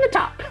climb to the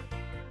top.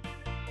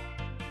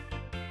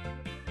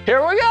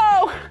 Here we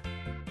go!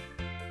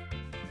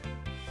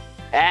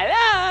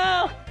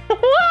 Hello!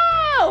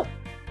 Whoa!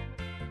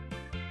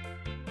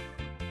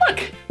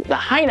 Look, the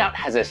hideout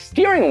has a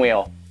steering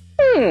wheel.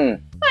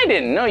 I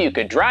didn't know you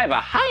could drive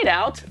a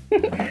hideout.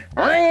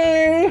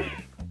 Ring!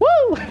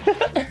 Woo!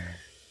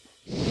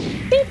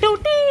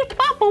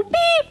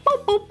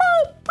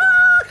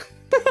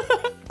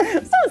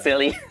 So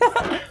silly.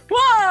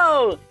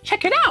 Whoa!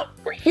 Check it out.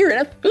 We're here in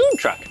a food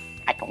truck.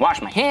 I can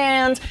wash my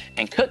hands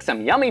and cook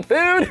some yummy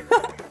food.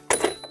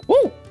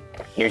 Woo!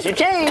 Here's your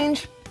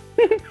change.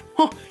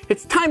 Oh,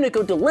 it's time to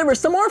go deliver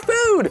some more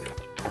food.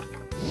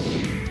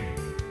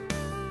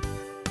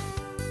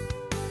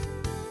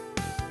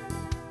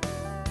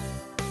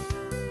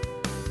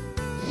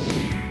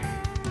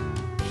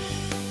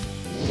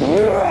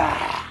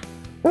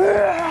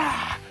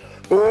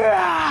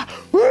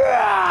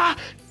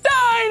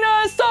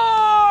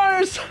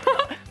 Dinosaurs!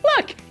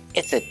 Look,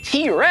 it's a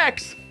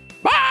T-Rex.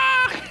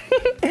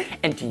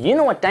 And do you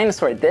know what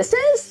dinosaur this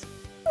is?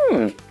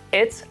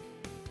 It's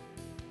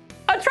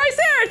a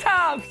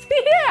Triceratops.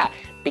 Yeah,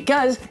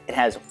 because it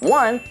has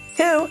 1,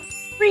 2,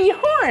 3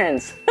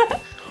 horns.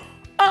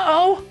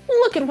 Uh-oh,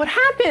 look at what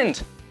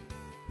happened.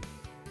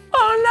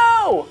 Oh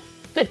no,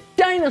 the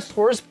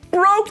dinosaurs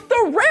broke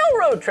the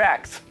railroad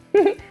tracks.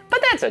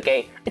 But that's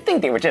okay, I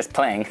think they were just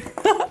playing.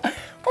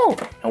 Oh,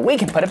 and we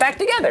can put it back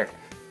together.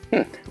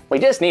 We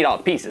just need all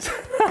the pieces.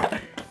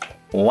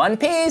 1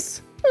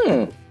 piece,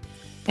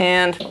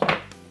 and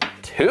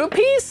 2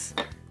 piece,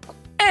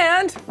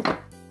 and,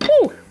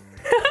 woo,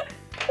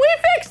 we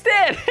fixed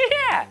it,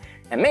 yeah.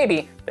 And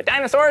maybe the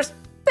dinosaurs,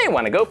 they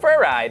want to go for a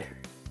ride.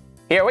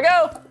 Here we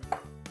go.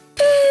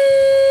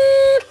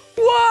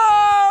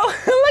 Whoa,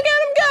 look at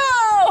him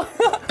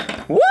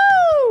go.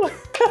 Woo,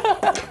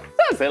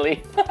 so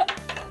silly.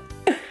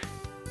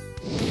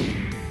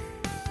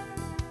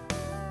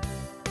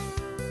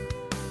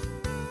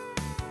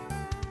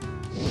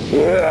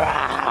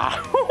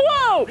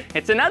 Whoa,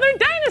 it's another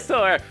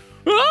dinosaur.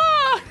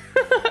 Ah!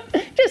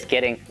 Just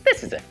kidding,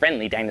 this is a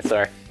friendly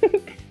dinosaur.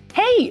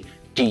 Hey,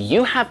 do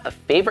you have a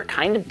favorite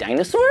kind of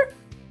dinosaur?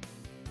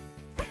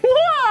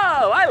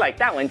 Whoa, I like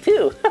that one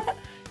too.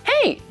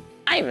 Hey,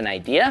 I have an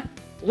idea.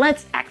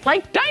 Let's act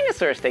like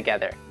dinosaurs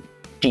together.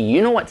 Do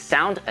you know what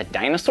sound a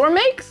dinosaur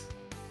makes?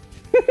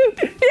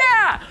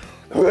 Yeah!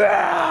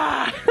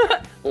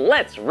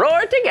 Let's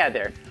roar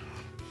together.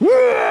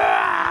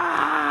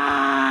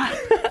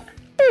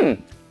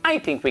 I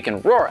think we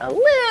can roar a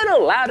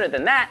little louder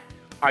than that.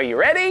 Are you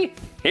ready?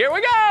 Here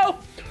we go!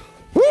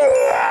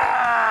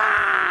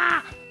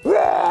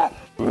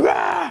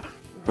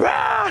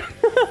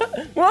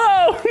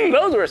 Whoa,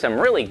 those were some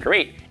really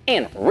great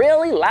and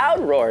really loud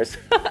roars.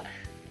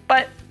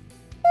 But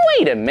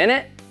wait a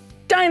minute,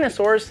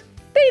 dinosaurs,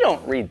 they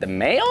don't read the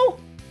mail.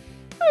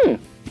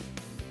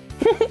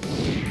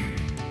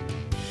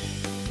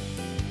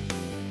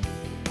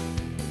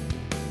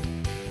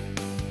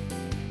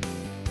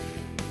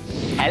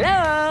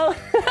 Hello,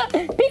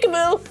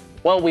 peekaboo.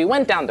 Well, we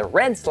went down the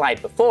red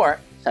slide before,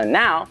 so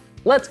now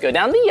let's go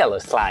down the yellow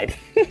slide.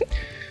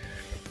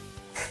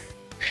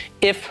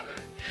 If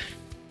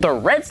the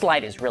red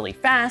slide is really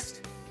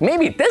fast,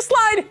 maybe this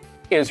slide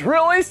is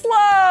really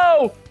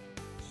slow.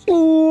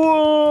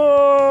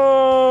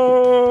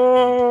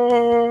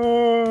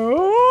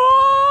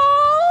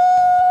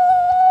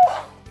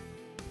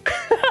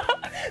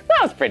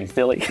 That was pretty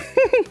silly.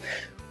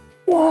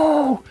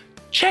 Whoa,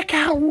 check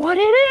out what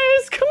it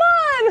is, come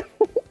on.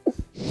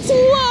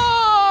 Slow!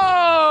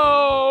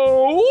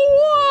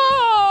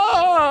 Whoa!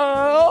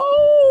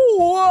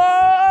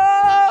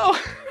 Whoa!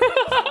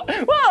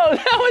 Whoa,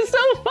 that was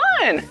so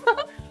fun!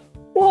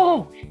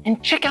 Whoa,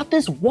 and check out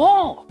this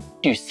wall.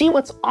 Do you see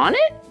what's on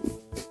it?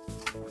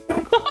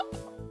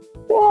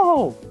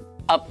 Whoa,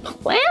 a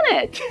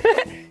planet!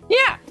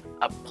 Yeah,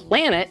 a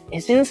planet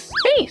is in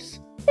space.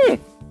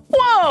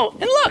 Whoa,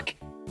 and look,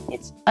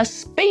 it's a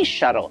space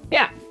shuttle.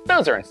 Yeah,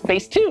 those are in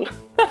space too.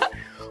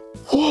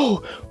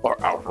 Whoa, or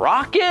a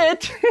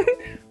rocket.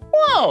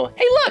 Whoa,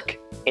 hey look,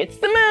 it's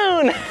the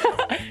moon.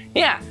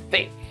 Yeah,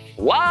 they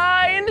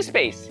fly into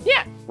space.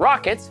 Yeah,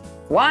 rockets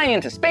fly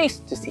into space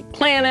to see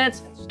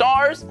planets and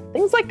stars,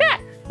 things like that.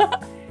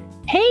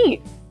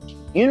 Hey,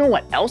 you know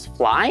what else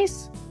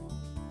flies?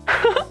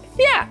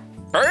 Yeah,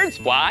 birds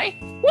fly.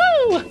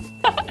 Woo!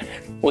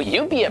 Will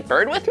you be a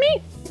bird with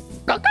me?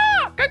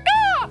 Caw-caw,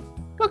 caw-caw.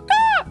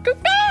 Caw-caw,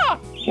 caw-caw.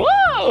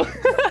 Whoa!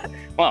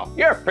 Well,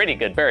 you're a pretty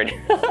good bird.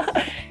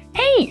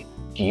 Hey,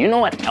 do you know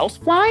what else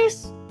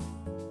flies?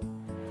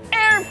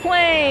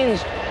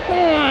 Airplanes!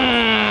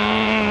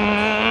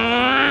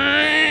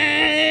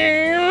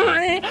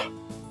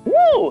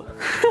 Whoa!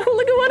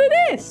 Look at what it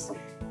is.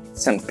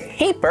 Some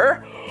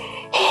paper.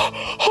 And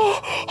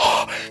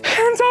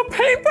a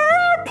paper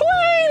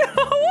airplane!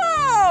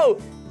 Whoa!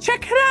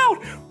 Check it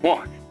out.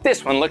 Whoa,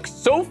 this one looks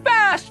so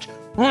fast.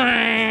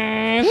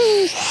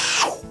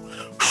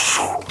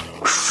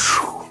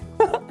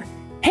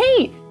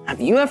 Hey,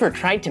 have you ever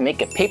tried to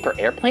make a paper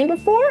airplane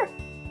before?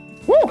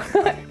 Woo.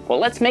 Well,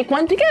 let's make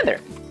one together.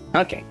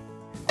 Okay,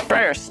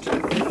 first,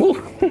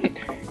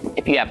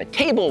 if you have a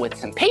table with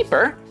some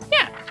paper,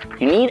 yeah,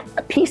 you need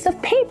a piece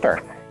of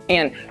paper.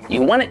 And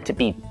you want it to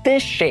be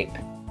this shape.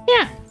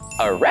 Yeah,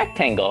 a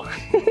rectangle.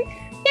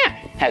 Yeah,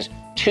 has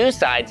two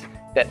sides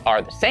that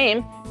are the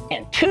same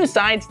and two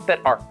sides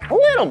that are a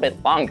little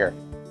bit longer.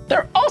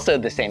 They're also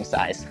the same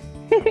size.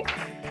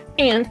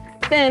 And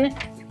then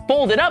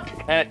fold it up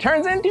and it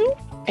turns into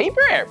a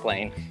paper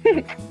airplane.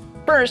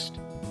 First,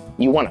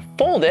 you want to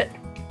fold it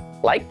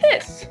like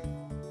this.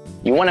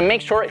 You want to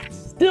make sure it's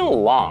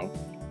still long.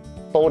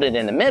 Fold it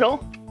in the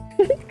middle.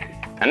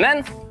 And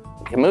then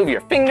you can move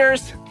your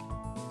fingers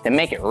to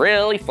make it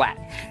really flat.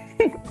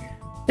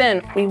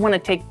 Then we want to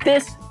take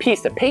this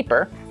piece of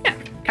paper, yeah,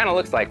 kind of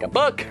looks like a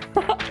book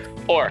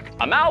or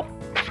a mouth.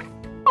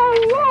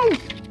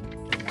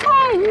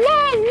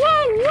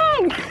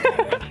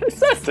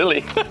 So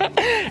silly.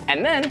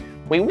 And then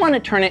we want to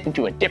turn it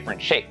into a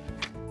different shape.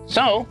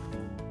 So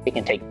we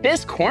can take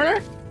this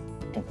corner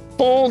and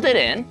fold it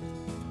in.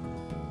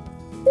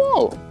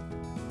 Whoa.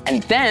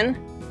 And then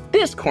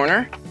this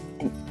corner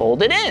and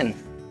fold it in.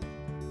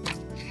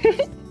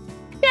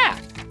 Yeah.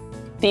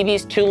 See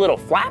these two little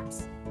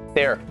flaps?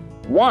 They're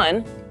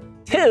 1,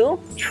 2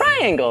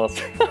 triangles.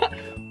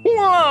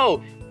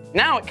 Whoa!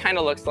 Now it kind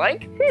of looks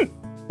like,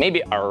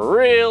 maybe a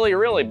really,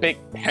 really big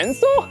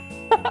pencil?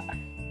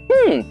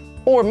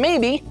 Or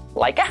maybe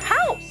like a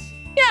house.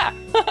 Yeah,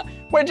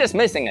 we're just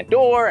missing a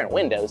door and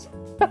windows.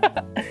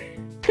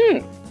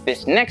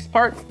 This next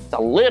part is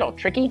a little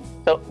tricky,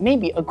 so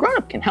maybe a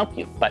grown-up can help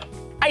you, but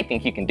I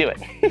think you can do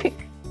it.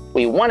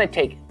 We want to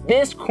take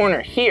this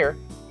corner here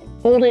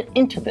and fold it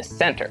into the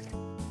center.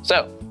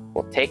 So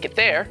we'll take it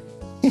there,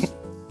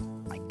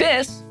 like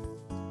this,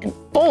 and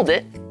fold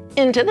it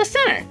into the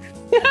center.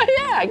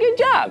 Yeah, good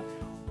job.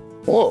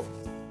 Whoa,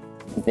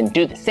 and then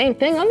do the same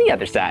thing on the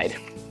other side.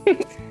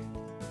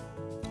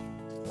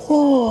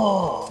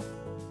 Whoa.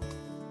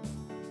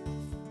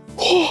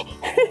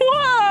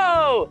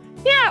 Whoa,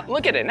 yeah,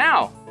 look at it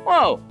now.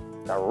 Whoa,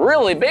 it's a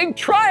really big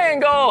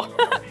triangle.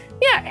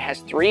 Yeah, it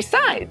has 3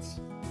 sides.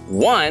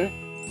 1,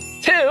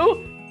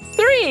 2,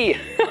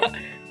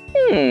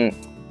 3.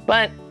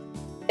 But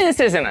this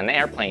isn't an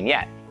airplane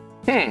yet.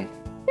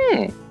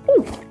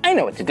 Ooh, I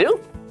know what to do.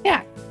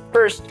 Yeah,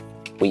 first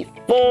we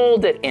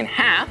fold it in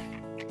half.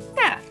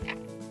 Yeah,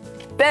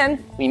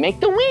 then we make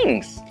the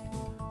wings.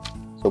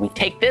 So we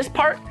take this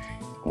part,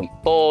 we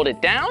fold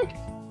it down.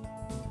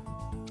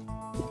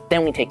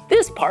 Then we take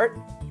this part,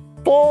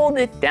 fold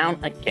it down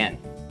again.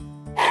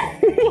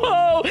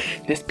 Whoa,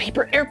 this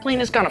paper airplane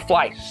is gonna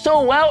fly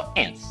so well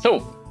and so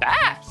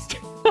fast.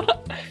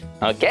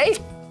 Okay.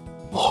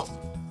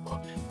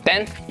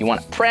 Then you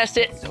want to press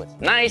it so it's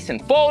nice and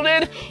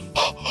folded.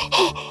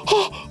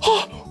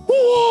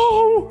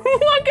 Whoa,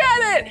 look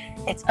at it.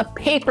 It's a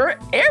paper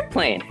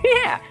airplane.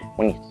 Yeah,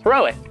 when you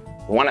throw it,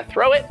 you want to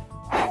throw it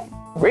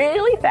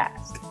really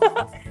fast.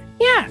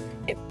 Yeah,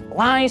 it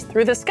flies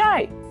through the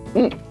sky.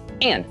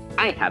 And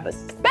I have a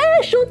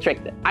special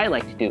trick that I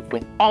like to do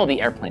with all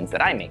the airplanes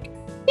that I make.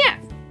 Yeah,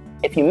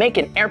 if you make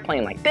an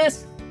airplane like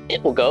this,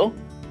 it will go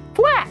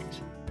flat.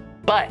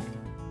 But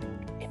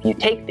if you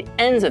take the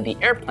ends of the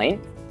airplane,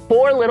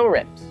 4 little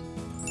rips.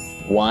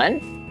 1,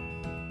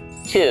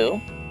 2,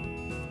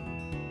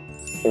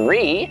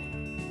 3,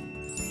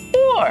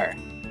 4.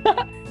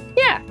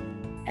 Yeah,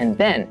 and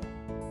then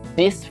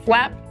this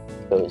flap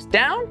goes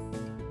down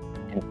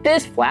and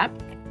this flap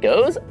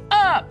goes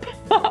up.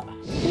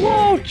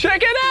 Whoa,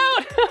 check it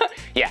out.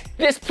 Yeah,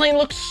 this plane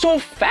looks so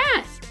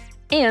fast.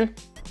 And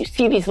you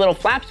see these little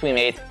flaps we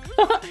made?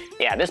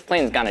 Yeah, this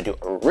plane's gonna do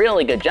a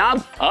really good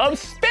job of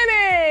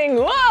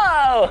spinning.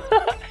 Whoa.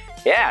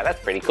 Yeah, that's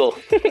pretty cool.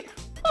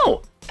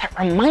 Oh, that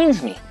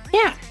reminds me.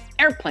 Yeah,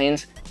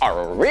 airplanes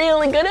are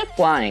really good at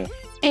flying.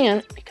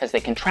 And because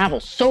they can travel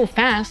so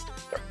fast,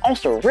 they're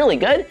also really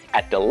good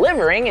at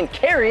delivering and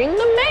carrying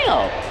the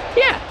mail.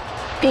 Yeah,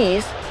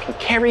 these can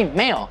carry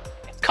mail.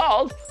 It's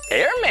called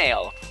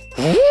airmail.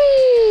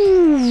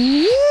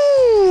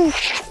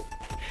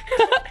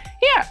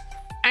 Yeah,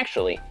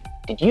 actually,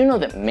 did you know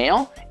that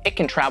mail, it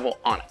can travel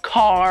on a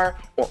car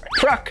or a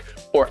truck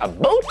or a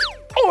boat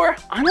or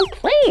on a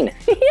plane?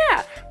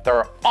 Yeah, there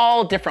are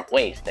all different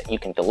ways that you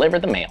can deliver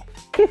the mail.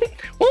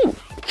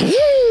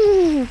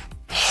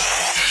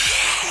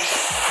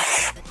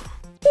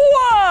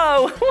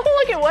 Whoa,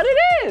 look at what it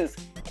is.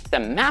 It's the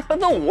map of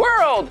the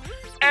world.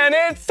 And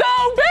it's so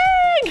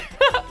big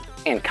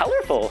and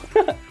colorful.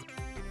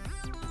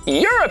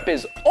 Europe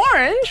is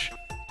orange.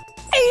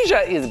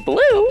 Asia is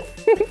blue.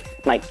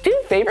 My two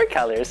favorite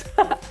colors.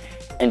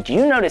 And do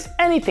you notice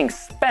anything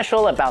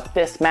special about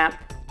this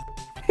map?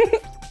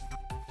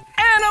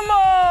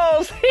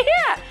 Animals!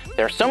 Yeah,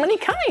 there are so many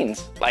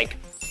kinds, like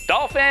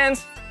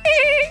dolphins.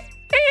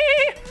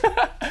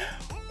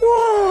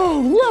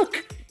 Whoa,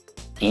 look!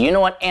 Do you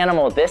know what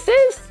animal this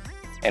is?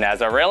 It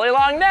has a really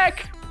long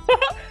neck.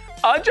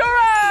 A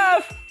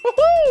giraffe!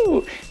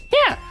 Woohoo!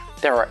 Yeah,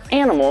 there are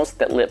animals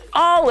that live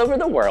all over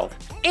the world,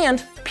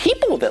 and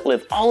people that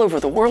live all over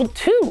the world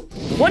too.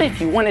 What if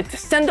you wanted to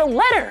send a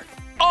letter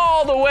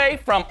all the way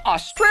from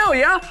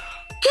Australia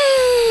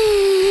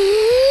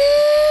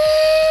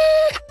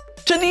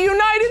to the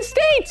United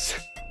States?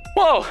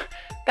 Whoa,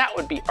 that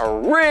would be a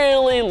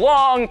really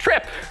long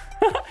trip.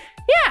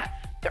 Yeah,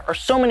 there are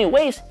so many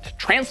ways to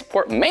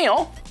transport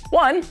mail.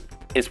 One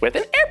is with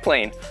an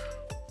airplane.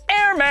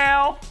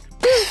 Airmail.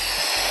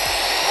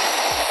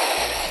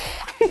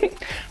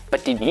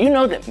 But did you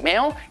know that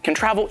mail can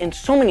travel in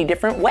so many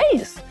different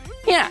ways?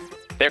 Yeah,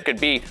 there could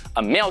be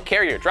a mail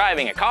carrier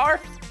driving a car,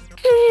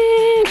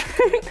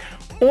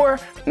 or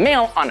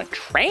mail on a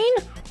train,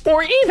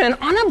 or even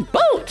on a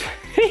boat.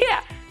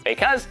 Yeah,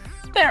 because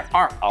there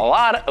are a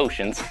lot of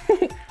oceans.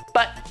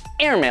 But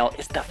airmail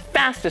is the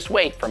fastest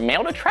way for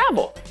mail to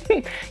travel.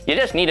 You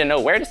just need to know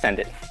where to send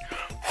it.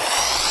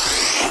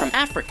 From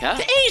Africa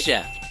to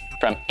Asia.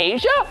 From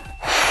Asia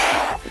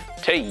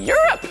to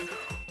Europe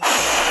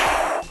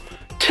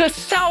to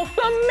South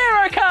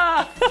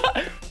America.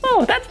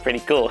 Oh, that's pretty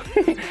cool.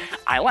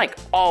 I like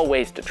all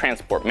ways to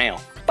transport mail,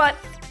 but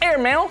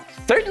airmail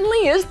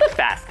certainly is the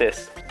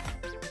fastest.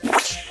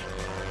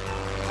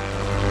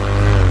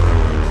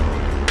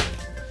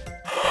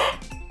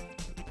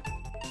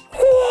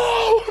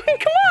 Whoa,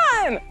 come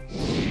on!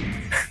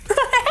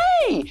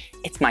 Hey,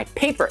 it's my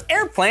paper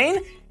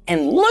airplane,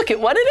 and look at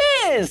what it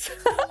is.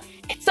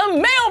 It's a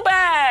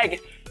mailbag.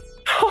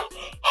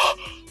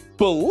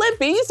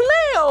 Blippi's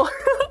mail.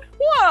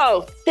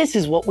 Whoa, this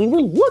is what we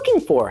were looking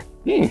for.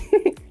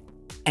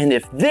 And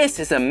if this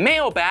is a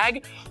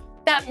mailbag,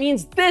 that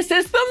means this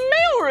is the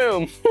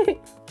mailroom.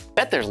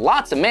 Bet there's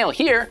lots of mail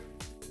here.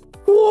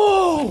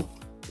 Whoa,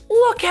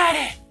 look at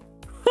it.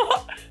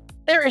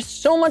 There is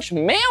so much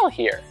mail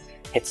here.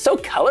 It's so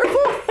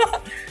colorful.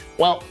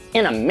 Well,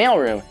 in a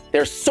mailroom,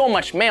 there's so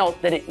much mail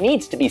that it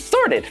needs to be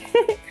sorted.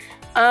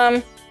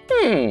 How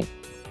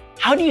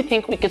do you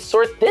think we could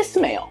sort this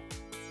mail?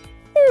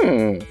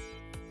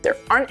 There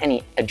aren't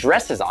any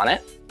addresses on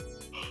it.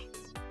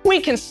 We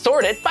can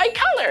sort it by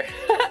color.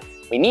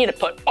 We need to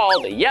put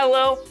all the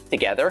yellow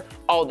together,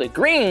 all the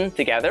green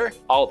together,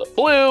 all the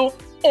blue,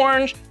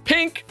 orange,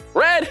 pink,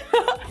 red.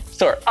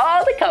 Sort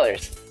all the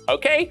colors.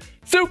 Okay,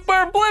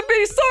 Super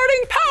Blippi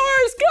sorting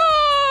powers,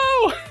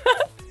 go!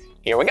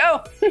 Here we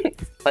go.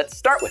 Let's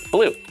start with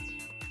blue.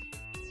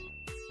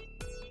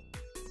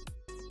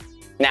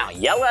 Now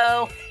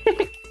yellow.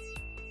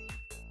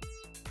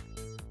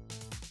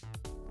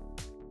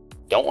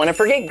 Don't want to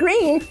forget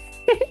green.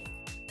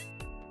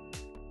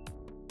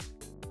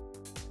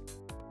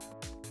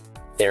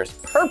 There's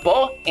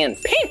purple and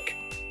pink.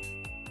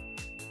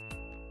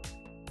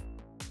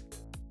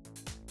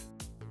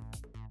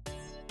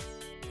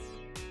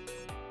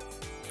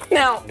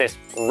 Now this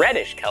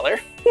reddish color.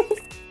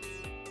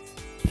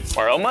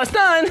 We're almost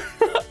done.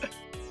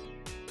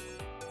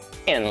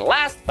 And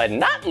last but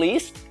not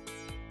least,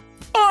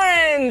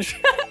 orange.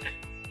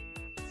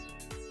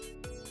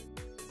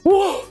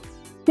 Whoa,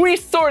 we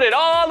sorted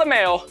all the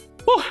mail.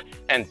 Whew.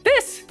 And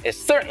this is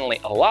certainly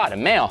a lot of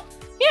mail.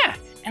 Yeah,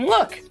 and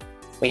look,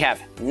 we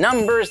have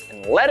numbers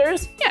and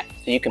letters. Yeah,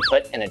 so you can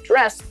put an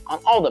address on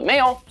all the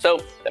mail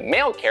so the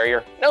mail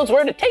carrier knows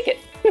where to take it.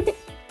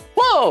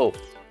 Whoa,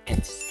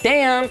 and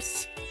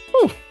stamps.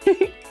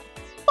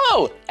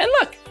 Whoa, and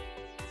look,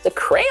 it's a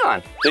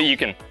crayon so you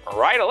can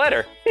write a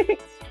letter.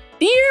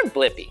 Dear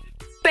Blippi,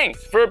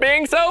 thanks for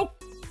being so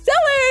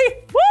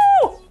silly.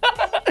 Woo!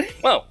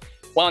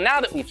 Well,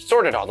 now that we've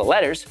sorted all the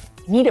letters,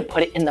 we need to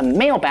put it in the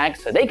mailbag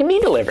so they can be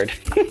delivered.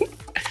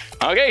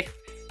 Okay,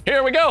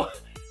 here we go.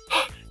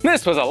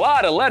 This was a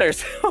lot of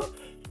letters.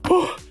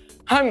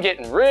 I'm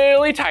getting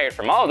really tired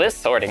from all this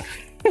sorting.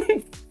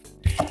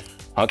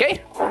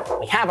 Okay,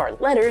 we have our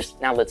letters.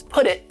 Now let's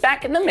put it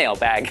back in the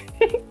mailbag.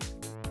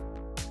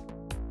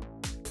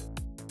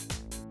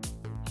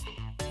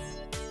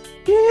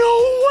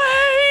 No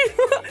way!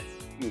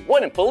 You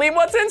wouldn't believe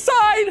what's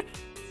inside.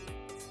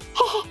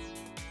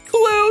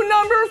 Clue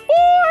number 4.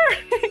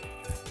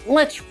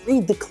 Let's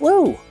read the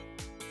clue.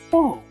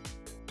 Oh.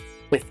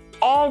 With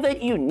all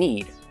that you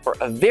need for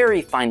a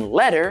very fine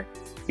letter,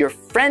 your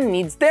friend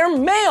needs their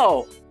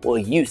mail. Will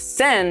you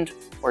send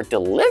or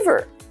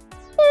deliver?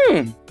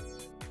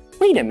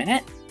 Wait a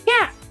minute.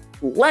 Yeah,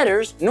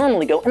 letters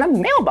normally go in a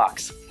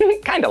mailbox.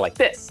 Kind of like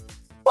this.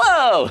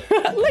 Whoa,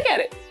 look at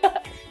it.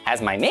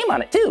 Has my name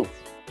on it too.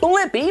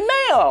 Blippi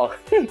Mail.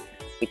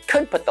 We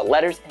could put the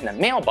letters in the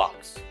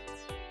mailbox.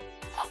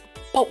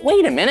 But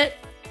wait a minute.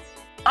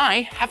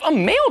 I have a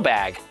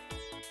mailbag.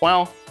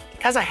 Well,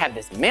 because I have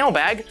this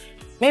mailbag,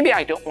 maybe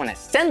I don't want to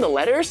send the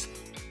letters.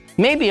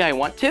 Maybe I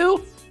want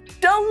to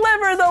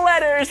deliver the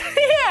letters.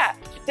 Yeah,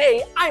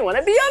 today I want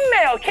to be a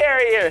mail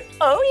carrier.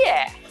 Oh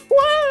yeah,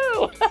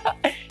 whoa.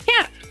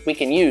 Yeah, we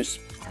can use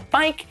our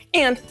bike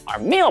and our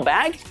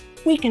mailbag.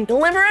 We can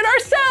deliver it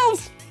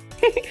ourselves.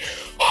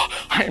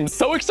 I am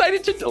so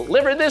excited to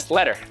deliver this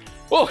letter.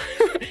 Oh,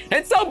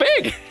 it's so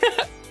big.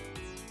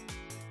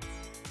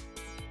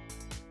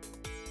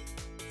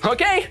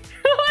 Okay,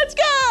 let's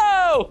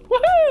go!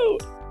 Woohoo!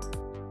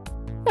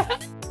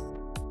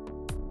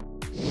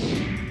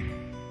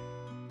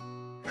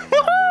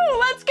 Woohoo!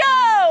 Let's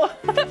go!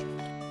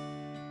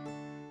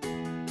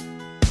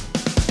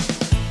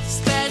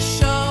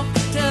 Special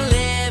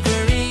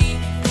delivery.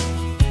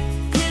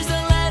 Here's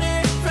a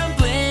letter from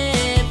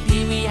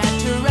Blippi. We had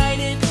to write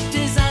it,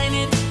 design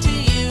it to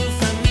you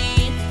from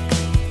me.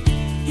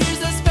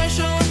 Here's a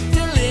special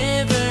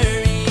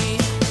delivery.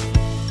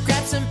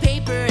 Grab some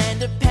paper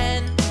and a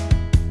pen.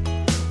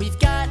 We've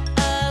got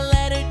a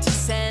letter to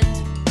send.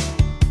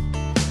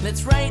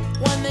 Let's write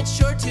one that's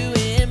sure to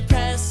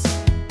impress.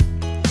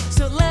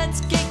 So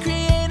let's get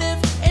creative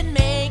and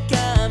make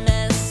a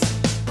mess.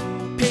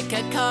 Pick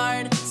a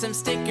card, some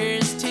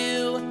stickers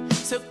too.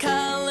 So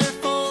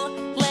colorful,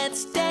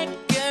 let's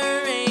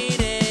decorate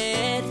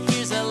it.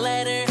 Here's a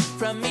letter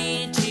from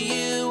me to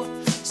you.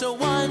 So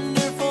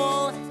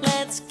wonderful,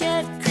 let's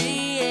get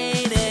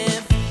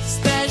creative.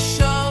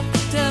 Special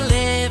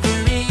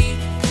delivery.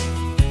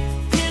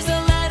 Here's a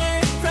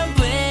letter from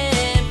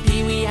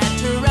Blippi. We had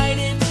to write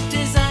it,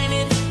 design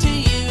it to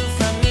you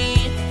from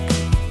me.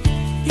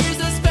 Here's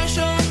a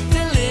special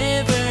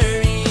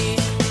delivery.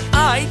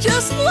 I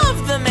just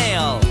love the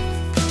mail.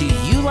 Do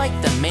you like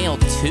the mail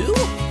too?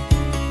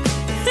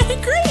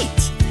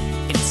 Great!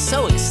 It's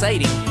so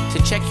exciting to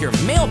check your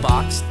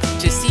mailbox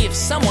to see if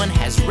someone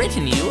has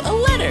written you a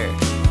letter.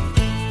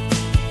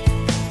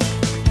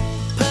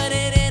 Put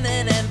it in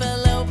an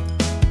envelope,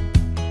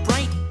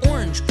 bright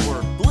orange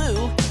or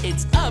blue,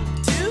 it's up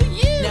to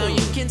you. Now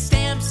you can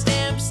stamp,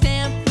 stamp,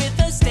 stamp with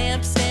a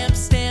stamp, stamp,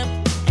 stamp.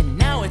 And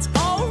now it's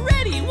all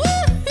ready,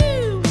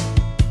 woohoo!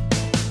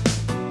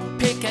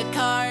 Pick a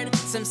card,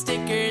 some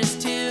stickers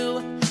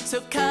too. So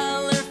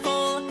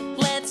colorful,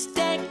 let's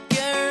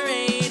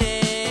decorate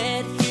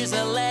it. Here's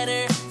a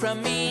letter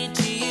from me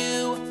to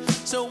you.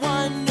 So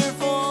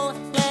wonderful,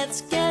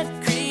 let's get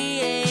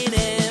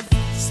creative.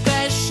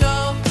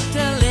 Special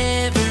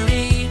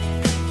delivery.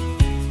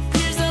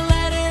 Here's a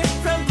letter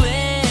from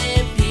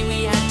Blippi.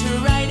 We had to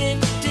write it,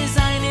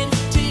 design it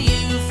to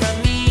you from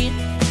me.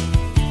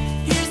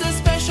 Here's a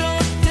special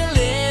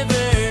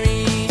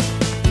delivery.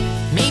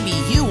 Maybe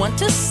you want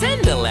to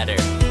send a letter.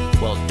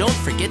 Well, don't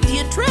forget the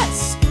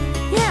address.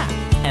 Yeah,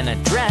 an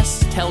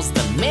address tells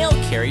the mail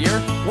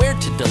carrier where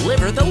to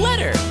deliver the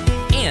letter.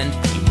 And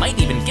you might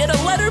even get a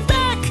letter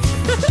back.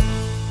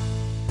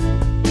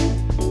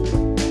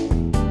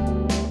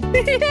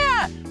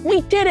 Yeah, we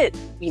did it.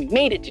 We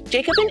made it to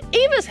Jacob and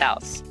Ava's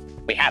house.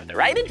 We have the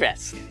right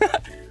address.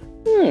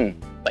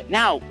 But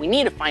now we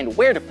need to find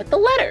where to put the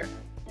letter.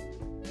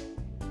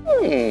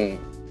 Oh.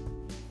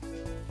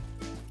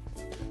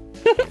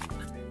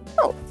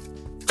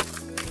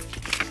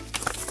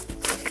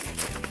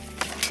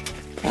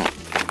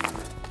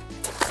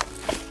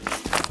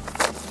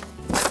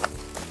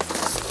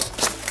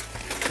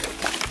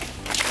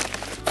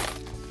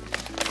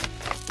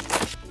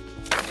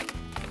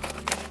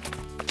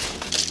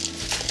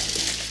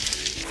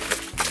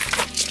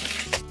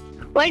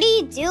 What are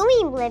you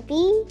doing,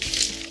 Blippi?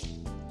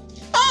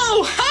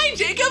 Oh, hi,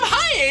 Jacob.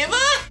 Hi, Ava.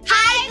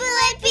 Hi,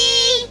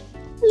 Blippi!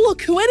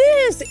 Look who it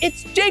is.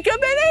 It's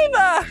Jacob and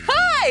Ava.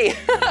 Hi.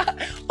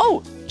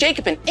 Oh,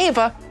 Jacob and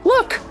Ava,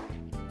 look.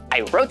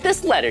 I wrote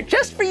this letter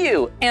just for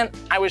you, and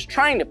I was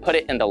trying to put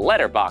it in the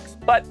letter box,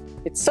 but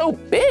it's so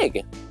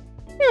big.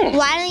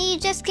 Why don't you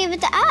just give it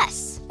to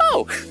us?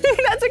 Oh,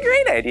 that's a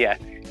great idea.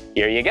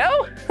 Here you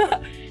go.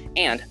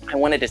 And I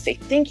wanted to say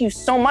thank you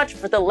so much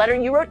for the letter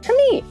you wrote to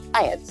me.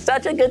 I had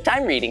such a good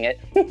time reading it.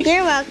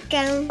 You're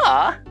welcome.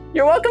 Aw,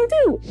 you're welcome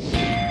too.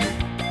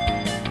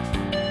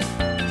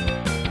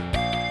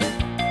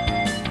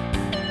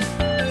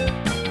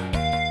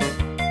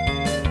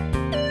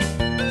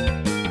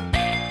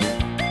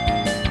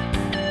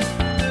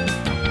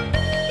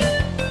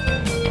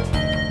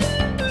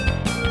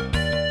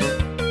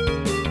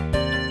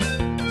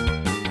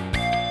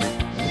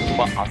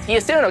 Well, I'll see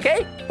you soon,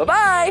 okay?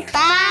 Bye-bye.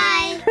 Bye.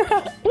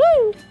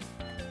 Woo!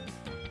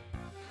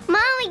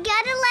 Mom, we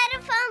got a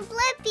letter from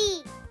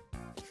Blippi.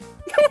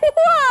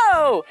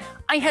 Whoa!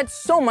 I had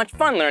so much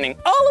fun learning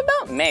all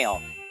about mail.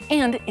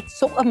 And it's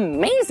so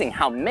amazing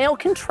how mail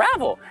can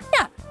travel.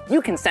 Yeah,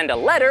 you can send a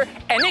letter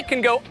and it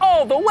can go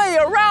all the way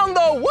around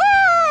the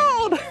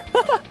world.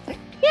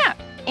 Yeah,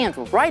 and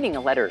writing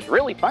a letter is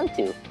really fun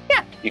too.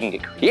 Yeah, you can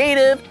get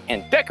creative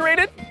and decorate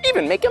it,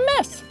 even make a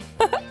mess.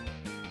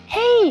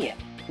 Hey,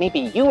 maybe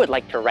you would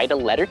like to write a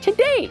letter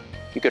today.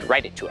 You could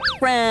write it to a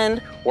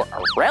friend or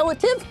a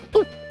relative.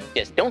 Ooh,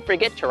 Just don't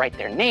forget to write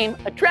their name,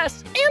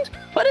 address, and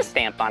put a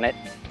stamp on it.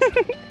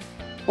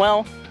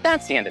 Well,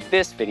 that's the end of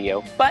this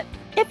video, but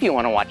if you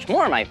want to watch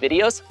more of my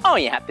videos, all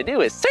you have to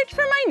do is search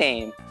for my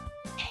name.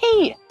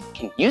 Hey,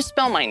 can you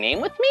spell my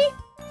name with me?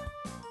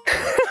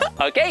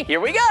 Okay, here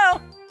we go.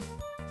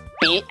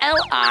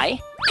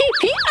 B-L-I-P-P-I,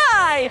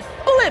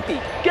 Blippi,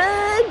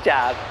 good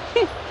job.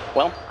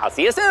 Well, I'll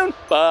see you soon,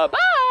 bye-bye.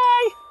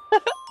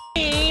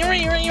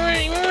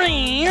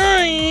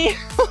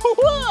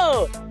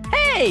 Whoa,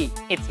 hey,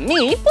 it's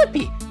me,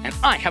 Blippi, and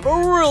I have a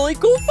really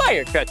cool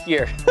fire truck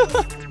here.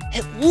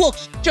 It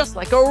looks just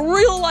like a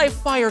real-life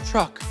fire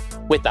truck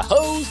with a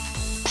hose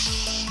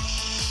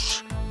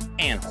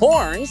and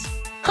horns,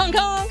 honk,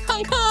 honk,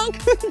 honk, honk,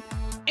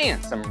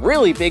 and some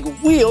really big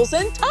wheels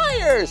and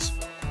tires.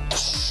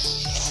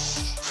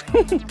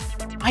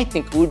 I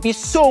think it would be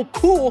so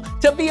cool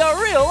to be a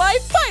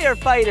real-life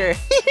firefighter.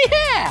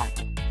 Yeah!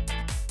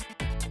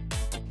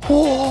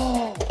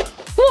 Whoa,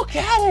 look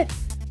at it.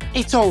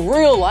 It's a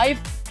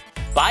real-life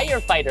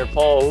firefighter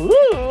pole.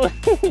 Woo.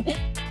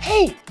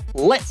 Hey,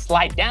 let's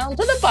slide down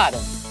to the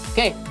bottom.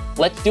 Okay,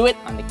 let's do it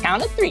on the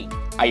count of 3.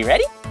 Are you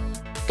ready?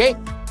 Okay,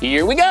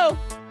 here we go.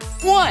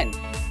 1,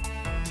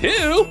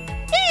 2,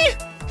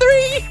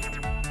 3.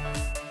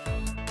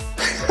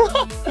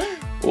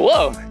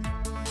 Whoa,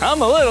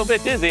 I'm a little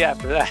bit dizzy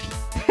after that.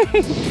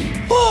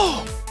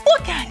 Whoa,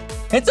 look at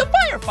it. It's a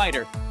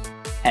firefighter.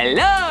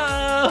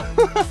 Hello.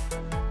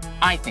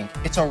 I think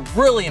it's a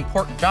really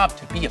important job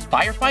to be a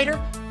firefighter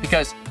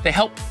because they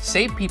help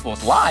save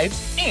people's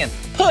lives and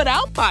put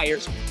out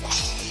fires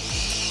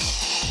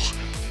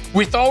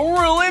with a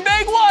really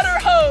big water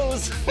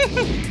hose.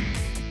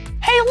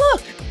 Hey,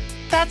 look,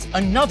 that's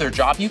another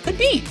job you could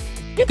be.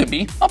 You could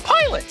be a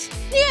pilot,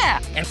 yeah,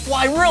 and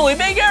fly really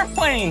big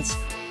airplanes.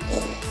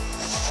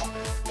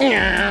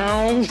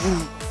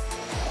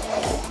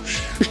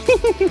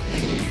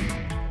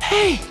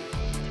 Hey,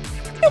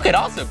 you could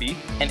also be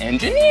an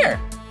engineer.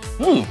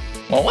 Ooh,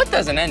 well, what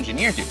does an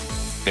engineer do?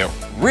 They're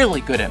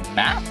really good at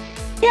math.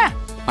 Yeah,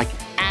 like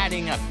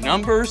adding up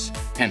numbers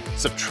and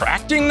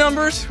subtracting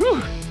numbers.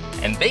 Whew.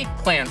 And they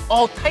plan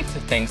all types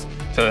of things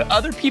so that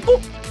other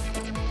people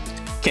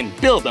can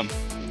build them.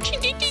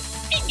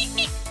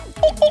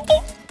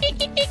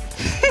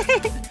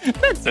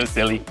 That's so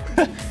silly.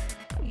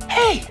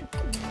 Hey,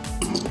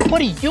 what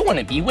do you want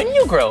to be when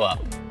you grow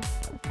up?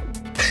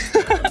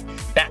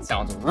 That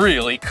sounds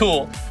really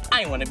cool.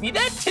 I want to be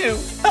that too.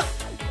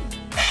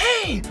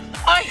 Hey,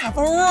 I have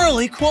a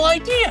really cool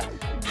idea.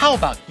 How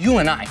about you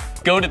and I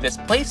go to this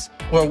place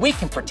where we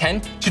can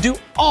pretend to do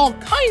all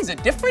kinds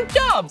of different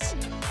jobs?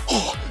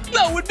 Oh,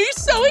 that would be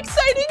so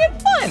exciting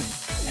and fun.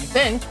 And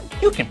then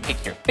you can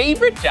pick your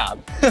favorite job.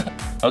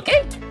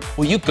 Okay,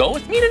 will you go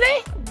with me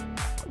today?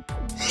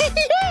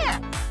 Yeah,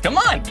 come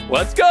on,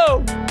 let's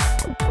go.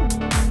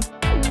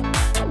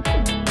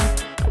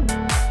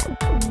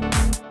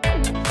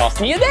 I'll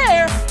see you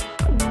there.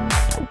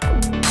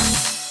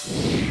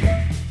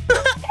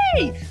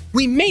 Hey,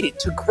 we made it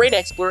to Great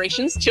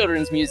Explorations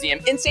Children's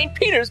Museum in St.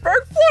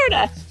 Petersburg,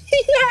 Florida.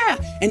 Yeah,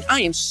 and I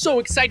am so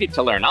excited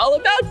to learn all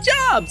about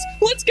jobs.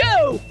 Let's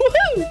go,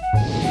 woohoo!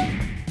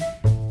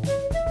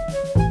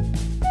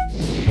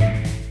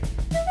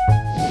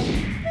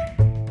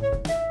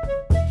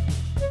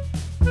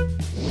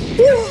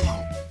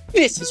 Whoa,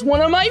 this is one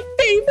of my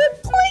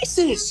favorite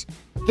places.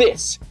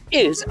 This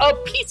is a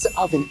pizza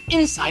oven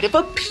inside of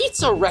a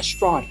pizza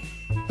restaurant.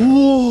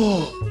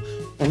 Whoa.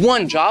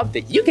 One job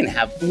that you can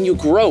have when you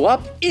grow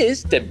up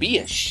is to be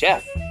a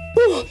chef.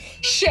 Whew,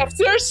 chefs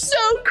are so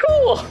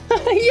cool.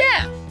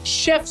 Yeah,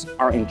 chefs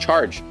are in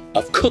charge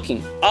of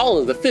cooking all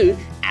of the food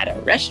at a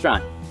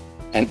restaurant.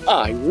 And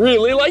I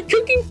really like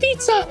cooking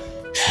pizza.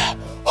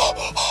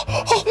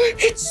 Oh,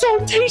 it's so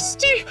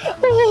tasty.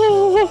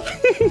 Oh.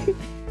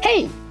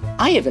 Hey,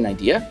 I have an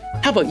idea.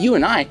 How about you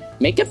and I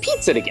make a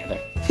pizza together?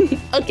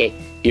 Okay,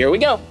 here we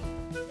go.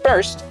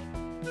 First,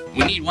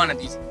 we need one of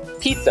these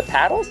pizza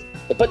paddles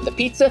to put the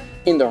pizza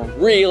in the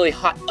really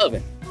hot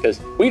oven because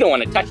we don't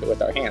want to touch it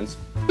with our hands.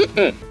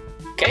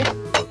 Okay,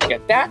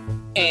 get that,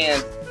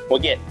 and we'll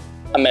get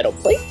a metal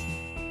plate.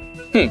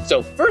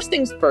 So first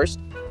things first,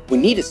 we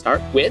need to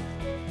start with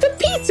the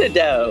pizza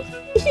dough.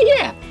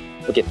 Yeah,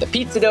 we'll get the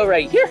pizza dough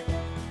right here.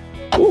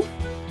 Ooh.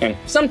 And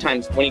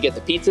sometimes when you get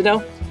the pizza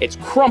dough, it's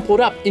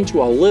crumpled up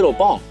into a little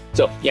ball.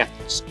 So you have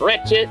to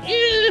stretch it,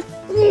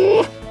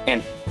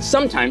 and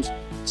sometimes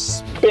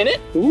spin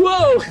it,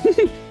 whoa,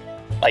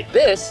 like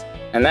this,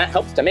 and that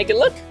helps to make it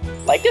look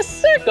like a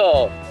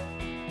circle.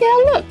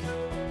 Yeah, look,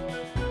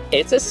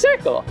 it's a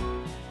circle.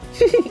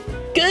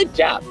 Good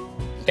job.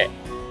 Okay,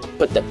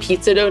 put the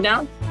pizza dough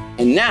down,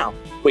 and now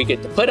we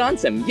get to put on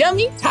some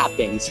yummy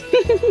toppings.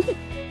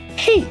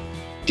 Hey,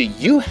 do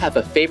you have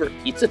a favorite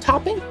pizza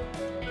topping?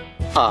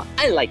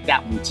 I like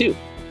that one too.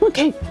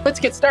 Okay, let's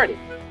get started.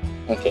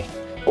 Okay,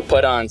 we'll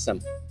put on some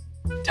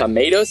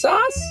tomato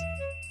sauce.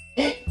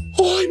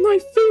 Oh, my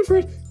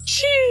favorite,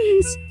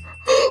 cheese.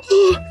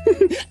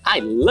 I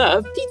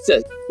love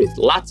pizza with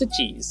lots of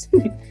cheese.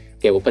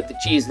 Okay, we'll put the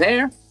cheese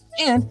there.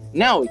 And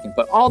now we can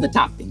put all the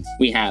toppings.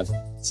 We have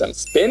some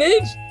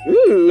spinach.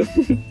 Ooh,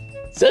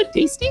 so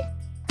tasty.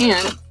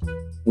 And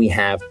we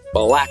have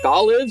black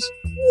olives.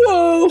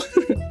 Whoa.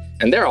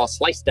 And they're all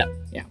sliced up.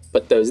 Yeah,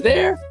 put those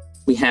there.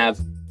 We have,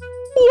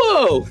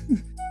 whoa.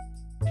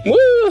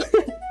 Woo.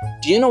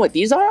 Do you know what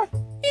these are?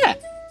 Yeah,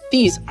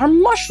 these are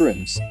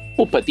mushrooms.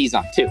 We'll put these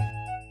on too.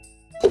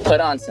 We'll put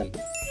on some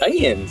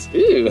onions.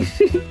 Ooh.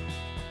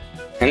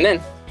 And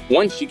then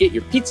once you get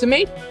your pizza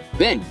made,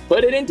 then you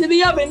put it into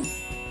the oven.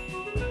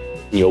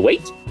 You'll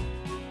wait.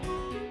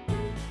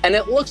 And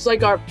it looks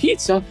like our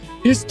pizza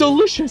is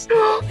delicious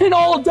and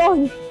all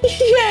done.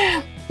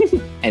 Yeah.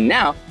 And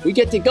now we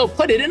get to go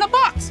put it in a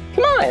box.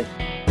 Come on.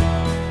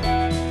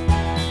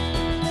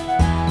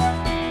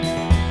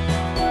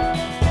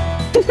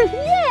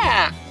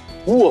 Yeah.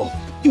 Whoa,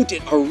 you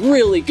did a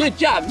really good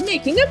job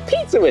making a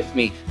pizza with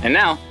me. And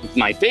now it's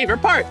my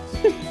favorite part.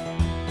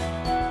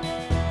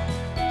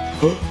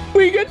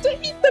 We get to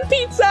eat the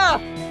pizza.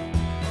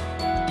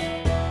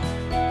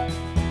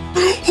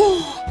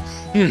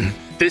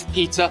 This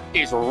pizza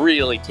is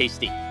really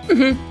tasty.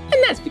 And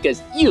that's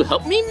because you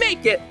helped me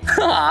make it.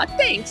 Aw,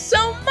 thanks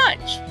so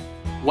much.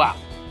 Wow,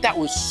 that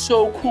was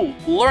so cool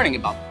learning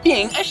about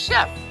being a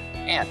chef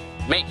and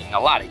making a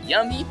lot of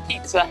yummy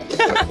pizza.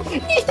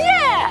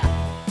 Yeah!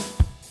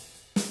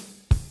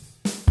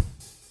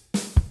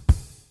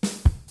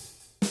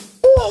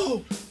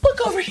 Whoa,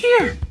 look over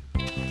here.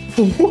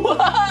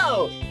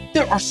 Whoa,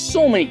 there are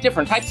so many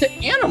different types of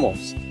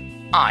animals.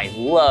 I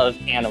love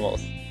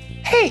animals.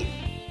 Hey,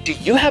 do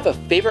you have a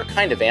favorite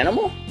kind of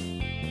animal?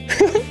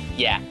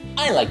 Yeah,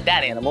 I like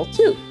that animal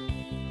too.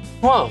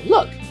 Whoa,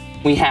 look,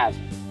 we have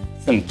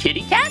some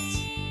kitty cats,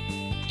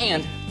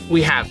 and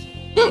we have,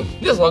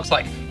 this looks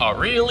like a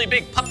really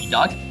big puppy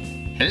dog.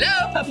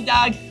 Hello, puppy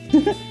dog.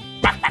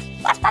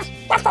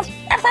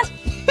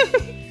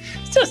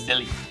 So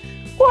silly.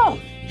 Whoa,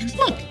 and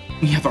look,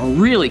 we have a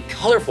really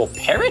colorful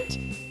parrot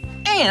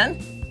and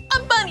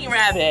a bunny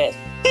rabbit.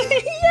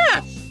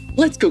 Yeah,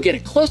 let's go get a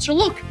closer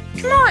look.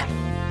 Come on.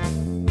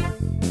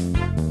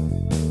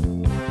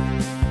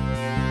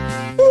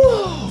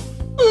 Whoa,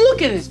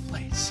 look at this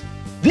place.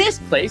 This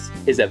place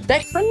is a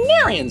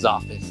veterinarian's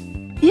office.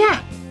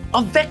 Yeah,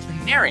 a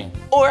veterinarian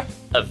or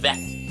a vet.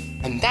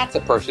 And that's a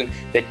person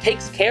that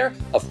takes care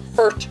of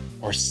hurt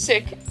or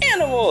sick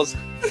animals.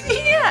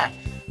 Yeah.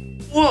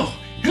 Whoa,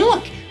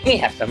 look, we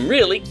have some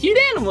really cute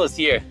animals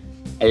here.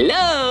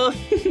 Hello.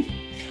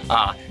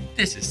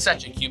 This is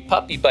such a cute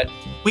puppy, but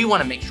we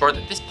want to make sure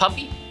that this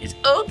puppy is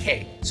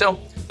okay. So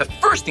the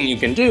first thing you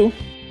can do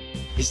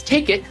is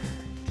take it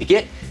to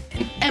get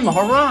an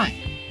MRI.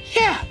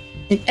 Yeah,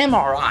 an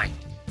MRI.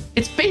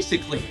 It's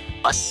basically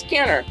a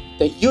scanner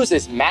that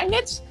uses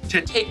magnets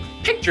to take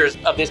pictures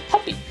of this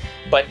puppy,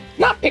 but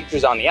not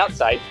pictures on the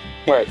outside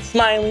where it's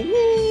smiling,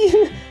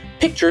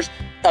 pictures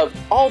of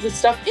all the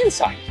stuff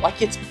inside,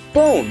 like its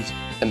bones,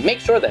 to make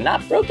sure they're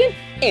not broken,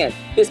 and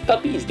this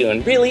puppy is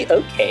doing really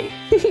okay.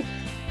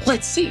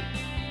 Let's see.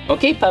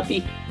 Okay,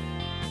 puppy.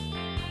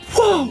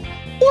 Whoa,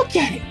 look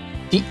at it.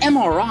 The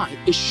MRI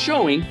is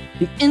showing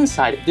the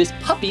inside of this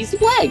puppy's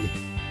leg.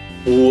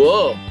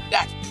 Whoa,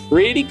 that's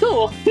pretty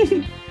cool.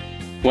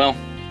 Well,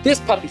 this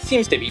puppy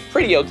seems to be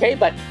pretty okay,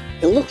 but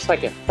it looks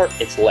like it hurt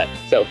its leg,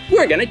 so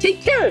we're gonna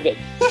take care of it.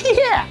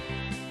 Yeah.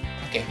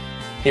 Okay,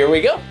 here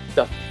we go.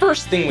 The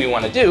first thing we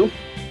wanna do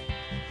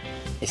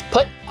is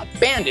put a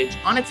bandage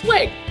on its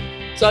leg.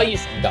 So I'll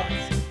use some gauze.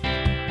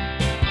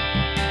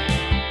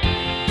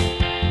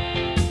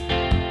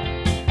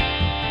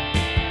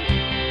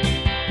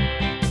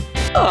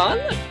 Oh,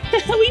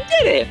 look, we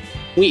did it.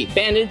 We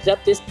bandaged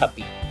up this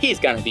puppy. He's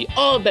gonna be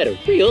all better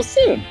real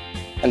soon.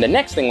 And the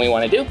next thing we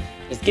wanna do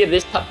is give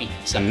this puppy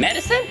some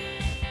medicine.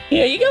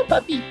 Here you go,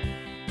 puppy.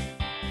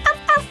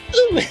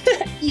 Ooh,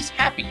 he's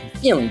happy and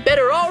feeling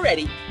better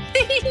already.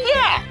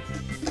 Yeah.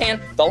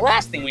 And the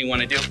last thing we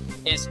wanna do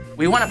is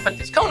we wanna put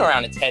this cone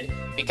around its head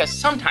because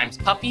sometimes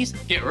puppies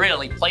get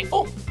really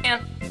playful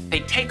and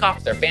they take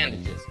off their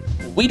bandages.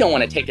 We don't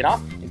wanna take it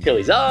off until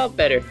he's all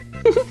better.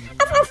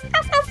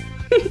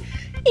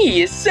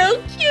 He is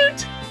so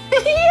cute.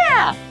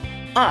 Yeah.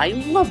 I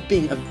love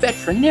being a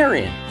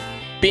veterinarian.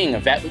 Being a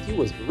vet with you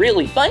was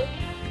really fun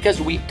because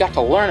we got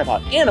to learn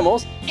about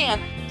animals and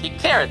take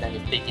care of them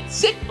if they get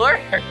sick or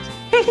hurt.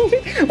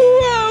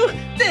 Whoa,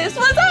 this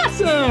was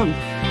awesome!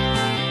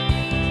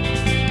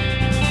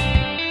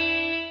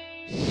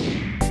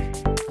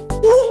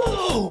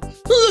 Whoa,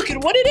 look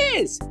at what it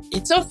is!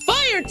 It's a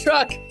fire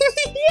truck!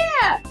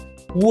 Yeah!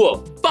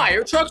 Whoa,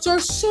 fire trucks are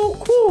so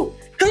cool!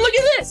 And look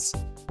at this!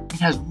 It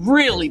has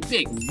really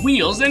big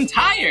wheels and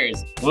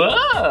tires!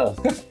 Whoa!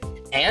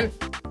 And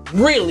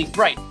really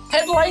bright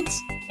headlights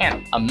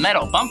and a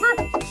metal bumper.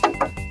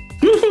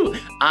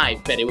 I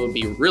bet it would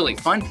be really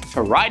fun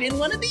to ride in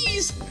one of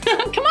these.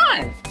 Come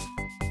on.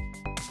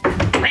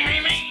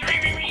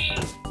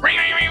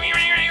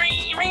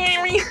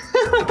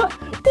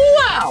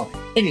 Wow,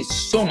 it is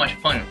so much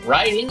fun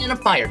riding in a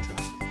fire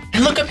truck.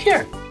 And look up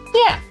here.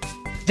 Yeah,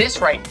 this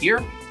right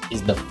here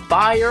is the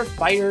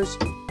firefighter's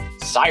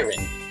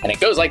siren. and it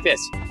goes like this.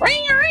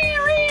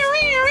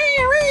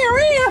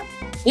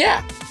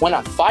 Yeah, when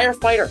a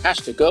firefighter has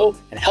to go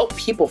and help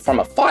people from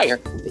a fire,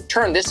 they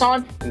turn this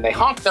on and they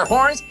honk their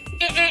horns.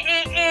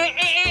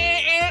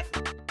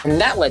 And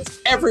that lets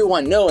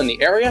everyone know in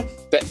the area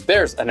that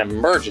there's an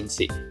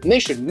emergency and they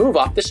should move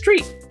off the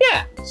street.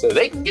 Yeah, so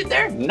they can get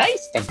there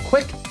nice and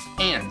quick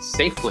and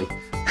safely.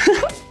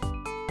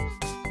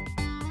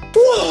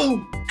 Whoa,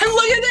 and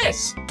look at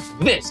this.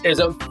 This is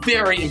a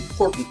very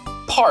important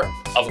part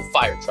of a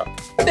fire truck.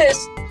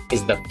 This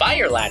is the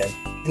fire ladder,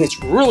 and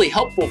it's really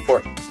helpful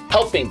for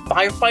helping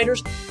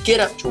firefighters get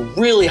up to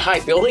really high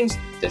buildings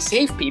to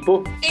save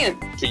people and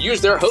to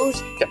use their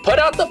hose to put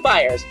out the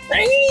fires.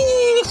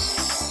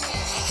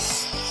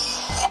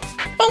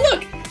 Oh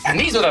look, and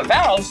these are the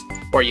valves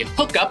where you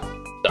hook up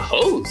the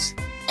hose.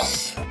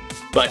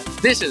 But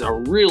this is a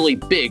really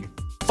big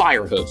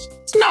fire hose.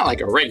 It's not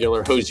like a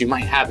regular hose you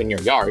might have in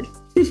your yard.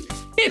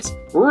 It's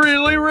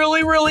really,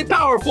 really, really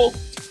powerful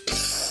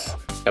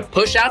to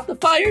push out the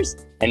fires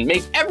and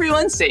make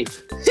everyone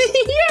safe.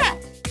 Yeah,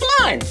 come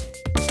on.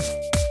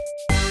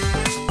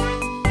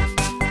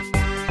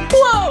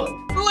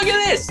 Whoa, look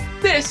at this.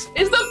 This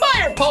is the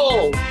fire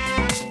pole.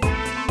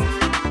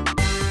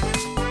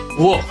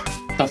 Whoa,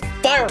 the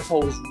fire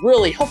pole is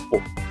really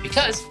helpful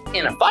because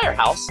in a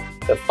firehouse,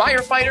 the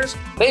firefighters,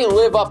 they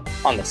live up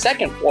on the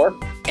second floor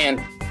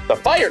and the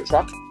fire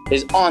truck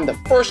is on the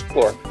first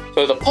floor.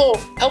 So the pole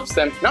helps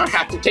them not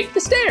have to take the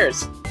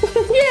stairs.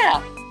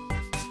 Yeah.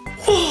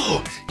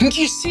 Whoa, can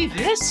you see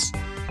this?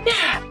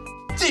 Yeah,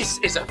 this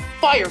is a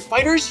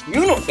firefighter's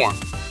uniform.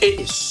 It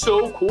is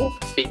so cool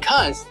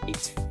because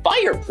it's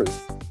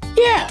fireproof.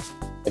 Yeah,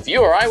 if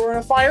you or I were in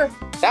a fire,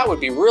 that would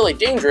be really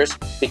dangerous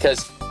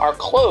because our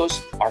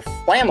clothes are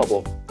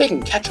flammable. They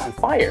can catch on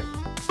fire,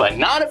 but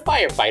not a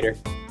firefighter.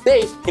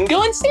 They can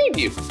go and save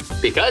you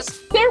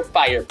because they're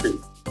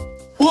fireproof.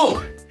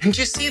 Whoa, did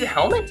you see the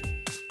helmet?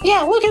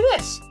 Yeah, look at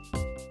this.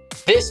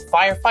 This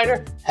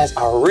firefighter has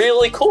a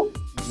really cool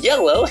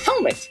yellow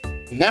helmet.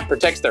 And that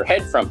protects their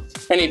head from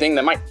anything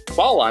that might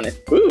fall on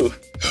it. Ooh.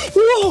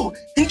 Whoa,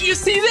 did you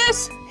see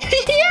this?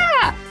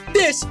 Yeah,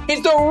 this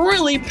is the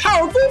really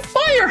powerful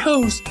fire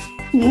hose.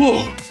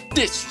 Whoa,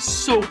 this is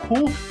so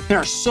cool. There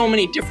are so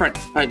many different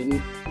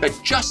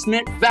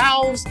adjustment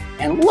valves.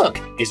 And look,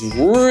 it's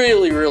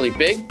really, really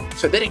big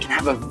so that it can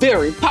have a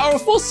very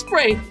powerful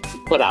spray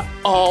to put out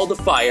all the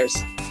fires.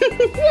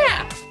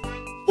 Yeah.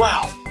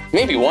 Wow,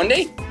 maybe one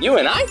day you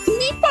and I can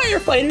be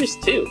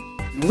firefighters too.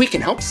 We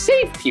can help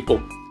save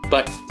people.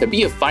 But to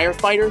be a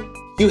firefighter,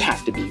 you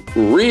have to be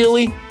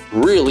really,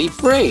 really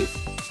brave.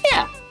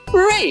 Yeah,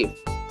 brave.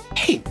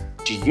 Hey,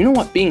 do you know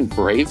what being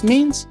brave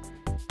means?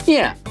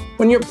 Yeah,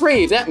 when you're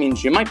brave, that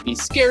means you might be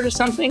scared of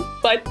something,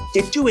 but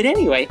you do it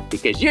anyway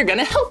because you're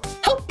gonna help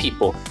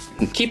people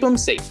and keep them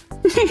safe.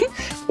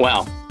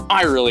 Well,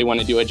 I really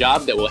want to do a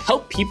job that will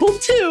help people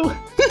too.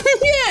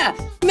 Yeah,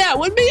 that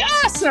would be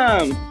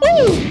awesome.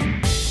 Woo!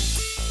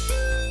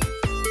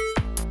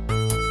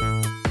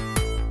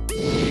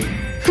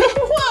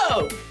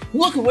 Whoa,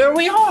 look at where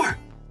we are.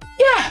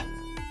 Yeah,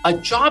 a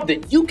job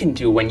that you can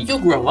do when you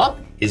grow up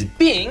is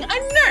being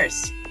a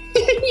nurse.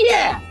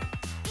 Yeah,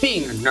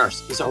 being a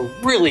nurse is a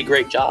really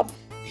great job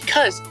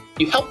because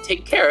you help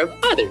take care of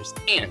others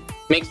and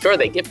make sure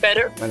they get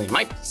better when they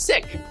might be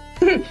sick.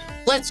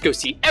 Let's go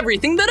see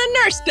everything that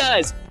a nurse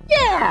does.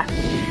 Yeah.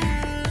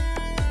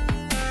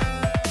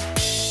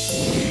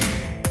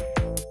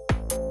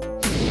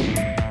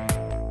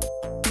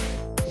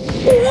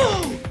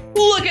 Whoa,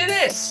 look at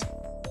this.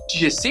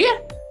 Did you see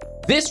it?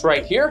 This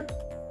right here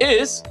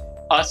is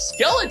a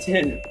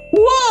skeleton.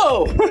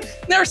 Whoa,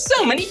 there are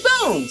so many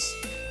bones.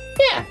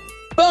 Yeah,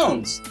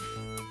 bones.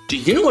 Do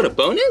you know what a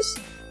bone is?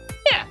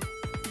 Yeah,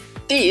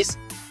 these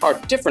are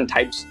different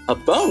types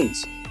of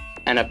bones.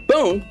 And a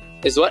bone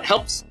is what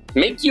helps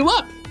make you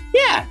up.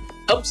 Yeah,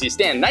 helps you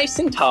stand nice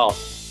and tall.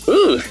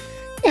 Ooh,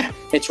 yeah,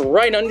 it's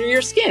right under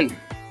your skin.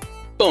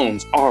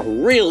 Bones are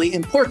really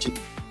important,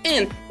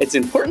 and it's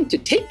important to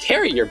take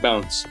care of your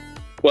bones.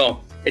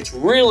 Well, it's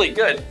really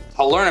good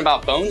to learn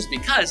about bones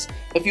because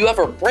if you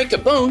ever break a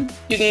bone,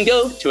 you can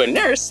go to a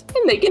nurse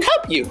and they can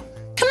help you.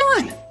 Come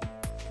on.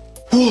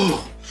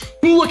 Whoa,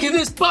 look at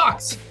this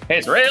box.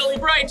 It's really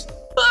bright.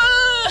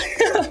 Ah!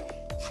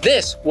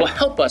 This will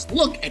help us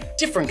look at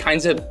different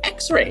kinds of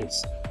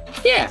x-rays.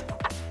 Yeah.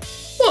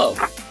 Whoa,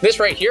 this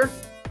right here,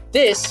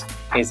 this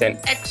is an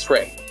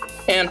x-ray.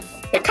 And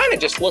it kind of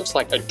just looks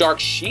like a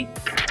dark sheet.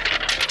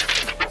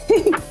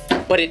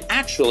 But it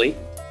actually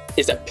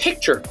is a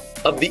picture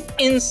of the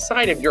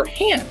inside of your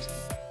hand.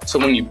 So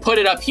when you put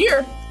it up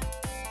here,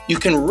 you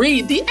can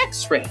read the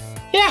x-ray.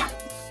 Yeah,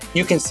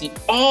 you can see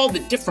all the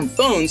different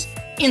bones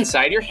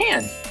inside your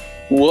hand.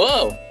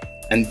 Whoa,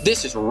 and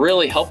this is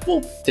really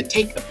helpful to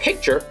take a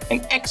picture, an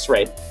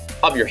x-ray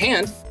of your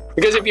hand,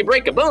 because if you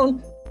break a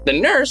bone, the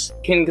nurse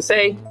can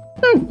say,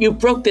 you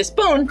broke this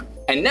bone,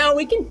 and now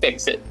we can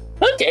fix it.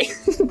 Okay.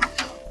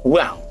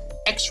 Wow,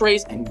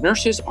 x-rays and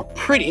nurses are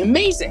pretty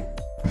amazing.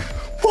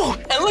 Whoa,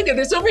 and look at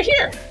this over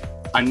here.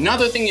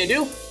 Another thing you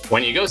do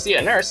when you go see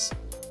a nurse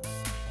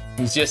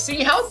Just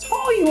see how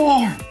tall you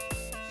are.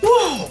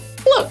 Whoa,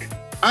 look,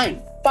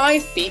 I'm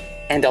 5 feet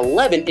and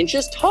 11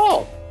 inches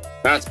tall.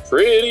 That's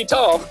pretty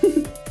tall.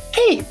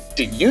 Hey,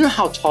 do you know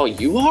how tall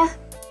you are?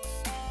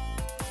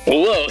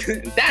 Whoa,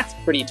 that's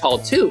pretty tall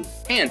too.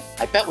 And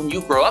I bet when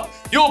you grow up,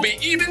 you'll be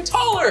even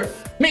taller.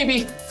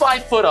 Maybe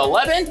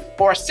 5'11"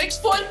 or 6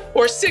 foot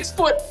or 6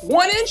 foot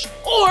 1 inch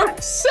or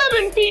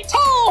 7 feet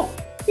tall.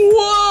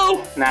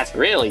 Whoa, that's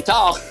really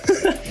tall.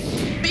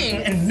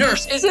 Being a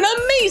nurse is an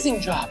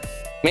amazing job.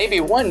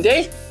 Maybe one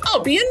day I'll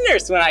be a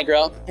nurse when I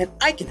grow up and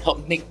I can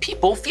help make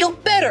people feel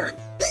better.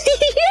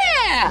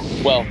 Yeah!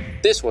 Well,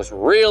 this was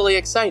really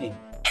exciting.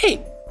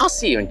 Hey, I'll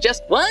see you in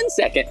just 1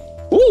 second.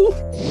 Woo!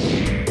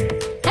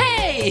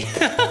 Hey!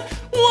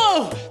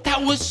 Whoa!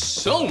 That was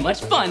so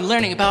much fun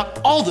learning about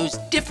all those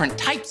different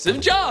types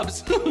of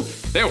jobs.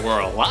 There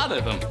were a lot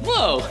of them.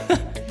 Whoa!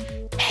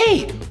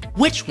 Hey,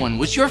 which one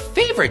was your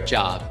favorite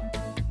job?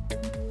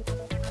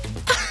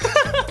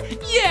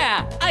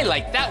 Yeah, I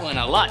like that one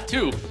a lot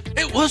too.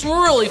 It was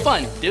really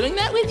fun doing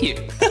that with you.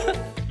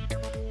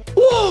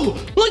 Whoa,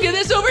 look at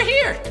this over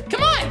here.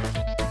 Come on.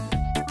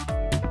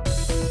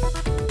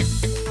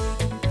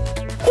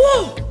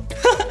 Whoa,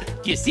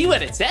 you see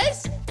what it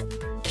says?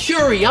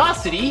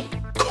 Curiosity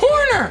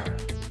Corner.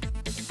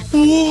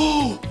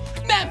 Whoa,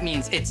 that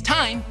means it's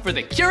time for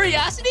the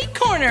Curiosity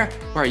Corner,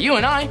 where you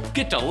and I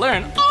get to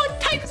learn all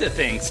types of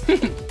things.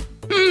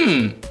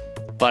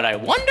 But I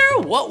wonder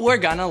what we're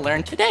gonna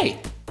learn today.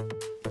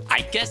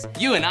 I guess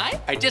you and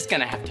I are just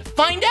gonna have to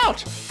find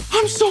out.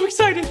 I'm so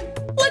excited.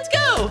 Let's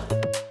go.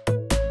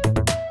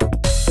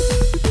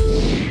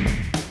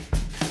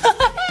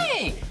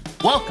 Hey,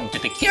 welcome to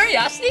the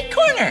Curiosity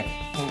Corner,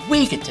 where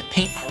we get to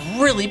paint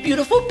a really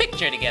beautiful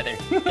picture together.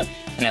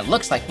 And it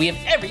looks like we have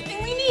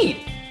everything we need.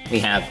 We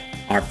have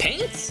our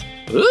paints.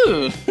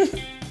 Ooh,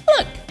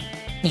 look,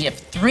 we have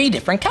 3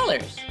 different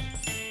colors.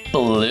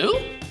 Blue,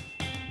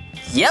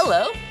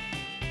 yellow,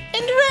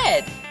 and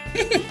red.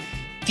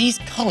 These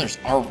colors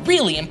are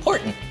really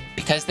important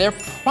because they're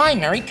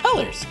primary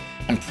colors.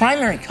 And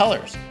primary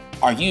colors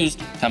are used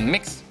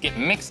to get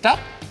mixed up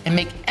and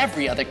make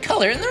every other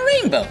color in the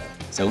rainbow.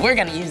 So we're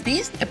gonna use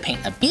these to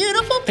paint a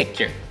beautiful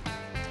picture.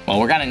 Well,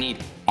 we're gonna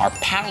need our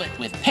palette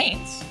with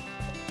paints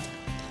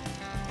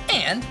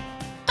and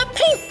a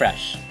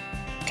paintbrush.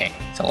 Okay,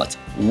 so let's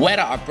wet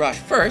our brush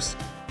first.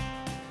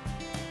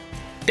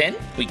 Then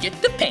we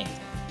get the paint.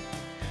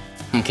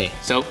 Okay,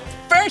 so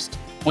first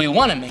we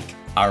wanna make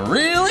a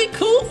really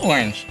cool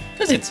orange,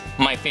 because it's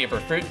my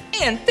favorite fruit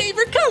and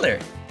favorite color.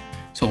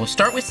 So we'll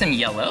start with some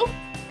yellow.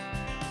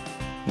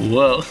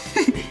 Whoa,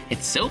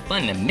 it's so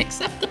fun to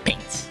mix up the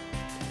paints.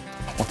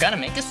 We're gonna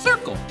make a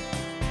circle.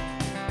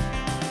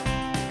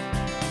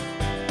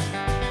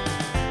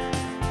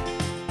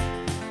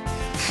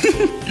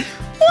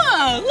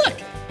 Whoa,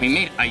 look, we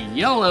made a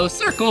yellow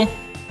circle,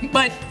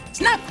 but it's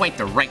not quite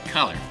the right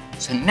color.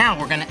 So now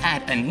we're gonna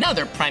add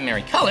another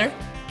primary color,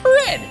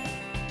 red.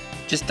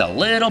 Just a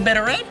little bit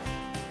of red,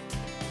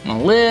 and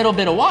a little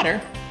bit of water.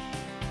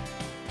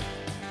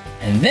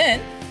 And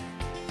then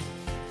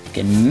you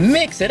can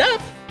mix it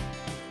up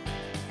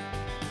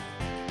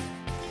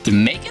to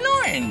make an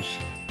orange.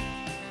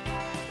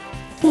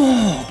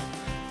 Whoa,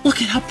 look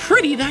at how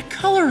pretty that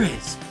color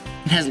is.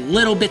 It has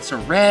little bits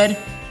of red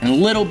and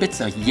little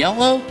bits of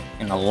yellow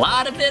and a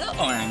lot of bit of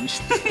orange.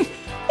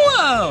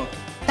 Whoa,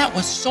 that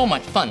was so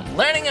much fun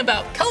learning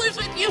about colors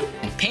with you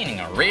and painting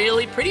a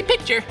really pretty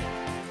picture.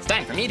 It's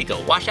time for me to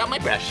go wash out my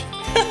brush.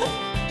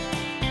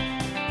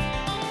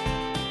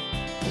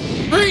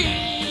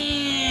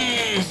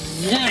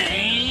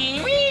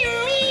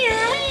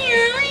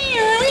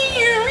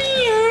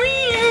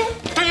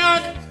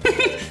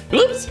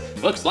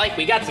 Oops, looks like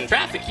we got some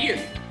traffic here.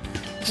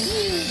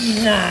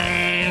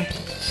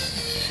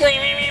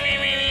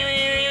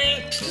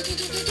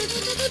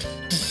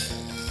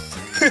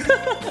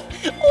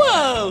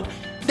 Whoa,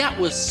 that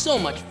was so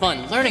much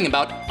fun learning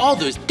about all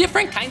those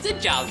different kinds of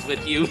jobs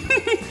with you.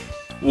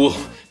 Whoa,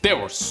 there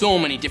were so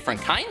many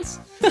different kinds.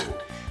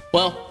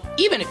 Well,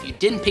 even if you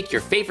didn't pick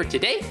your favorite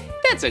today,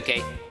 that's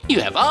okay. You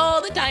have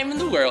all the time in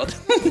the world.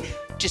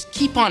 Just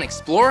keep on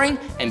exploring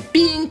and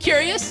being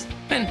curious,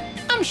 and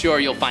I'm sure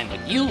you'll find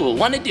what you will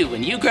want to do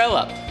when you grow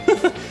up.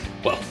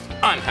 Well,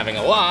 I'm having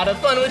a lot of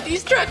fun with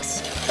these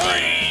trucks.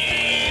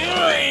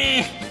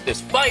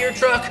 This fire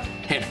truck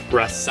and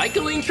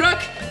recycling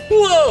truck.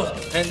 Whoa,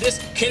 and this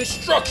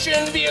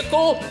construction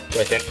vehicle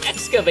with an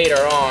excavator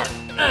arm.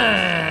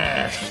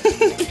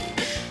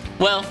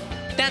 Well,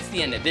 that's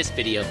the end of this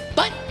video,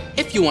 but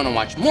if you want to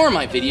watch more of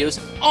my videos,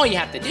 all you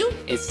have to do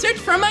is search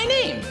for my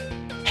name.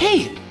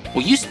 Hey,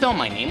 will you spell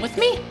my name with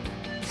me?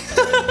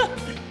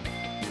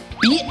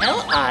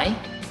 B-L-I-P-P-I,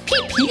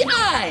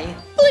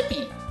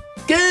 Blippi.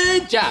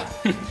 Good job.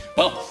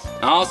 Well,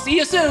 I'll see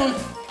you soon.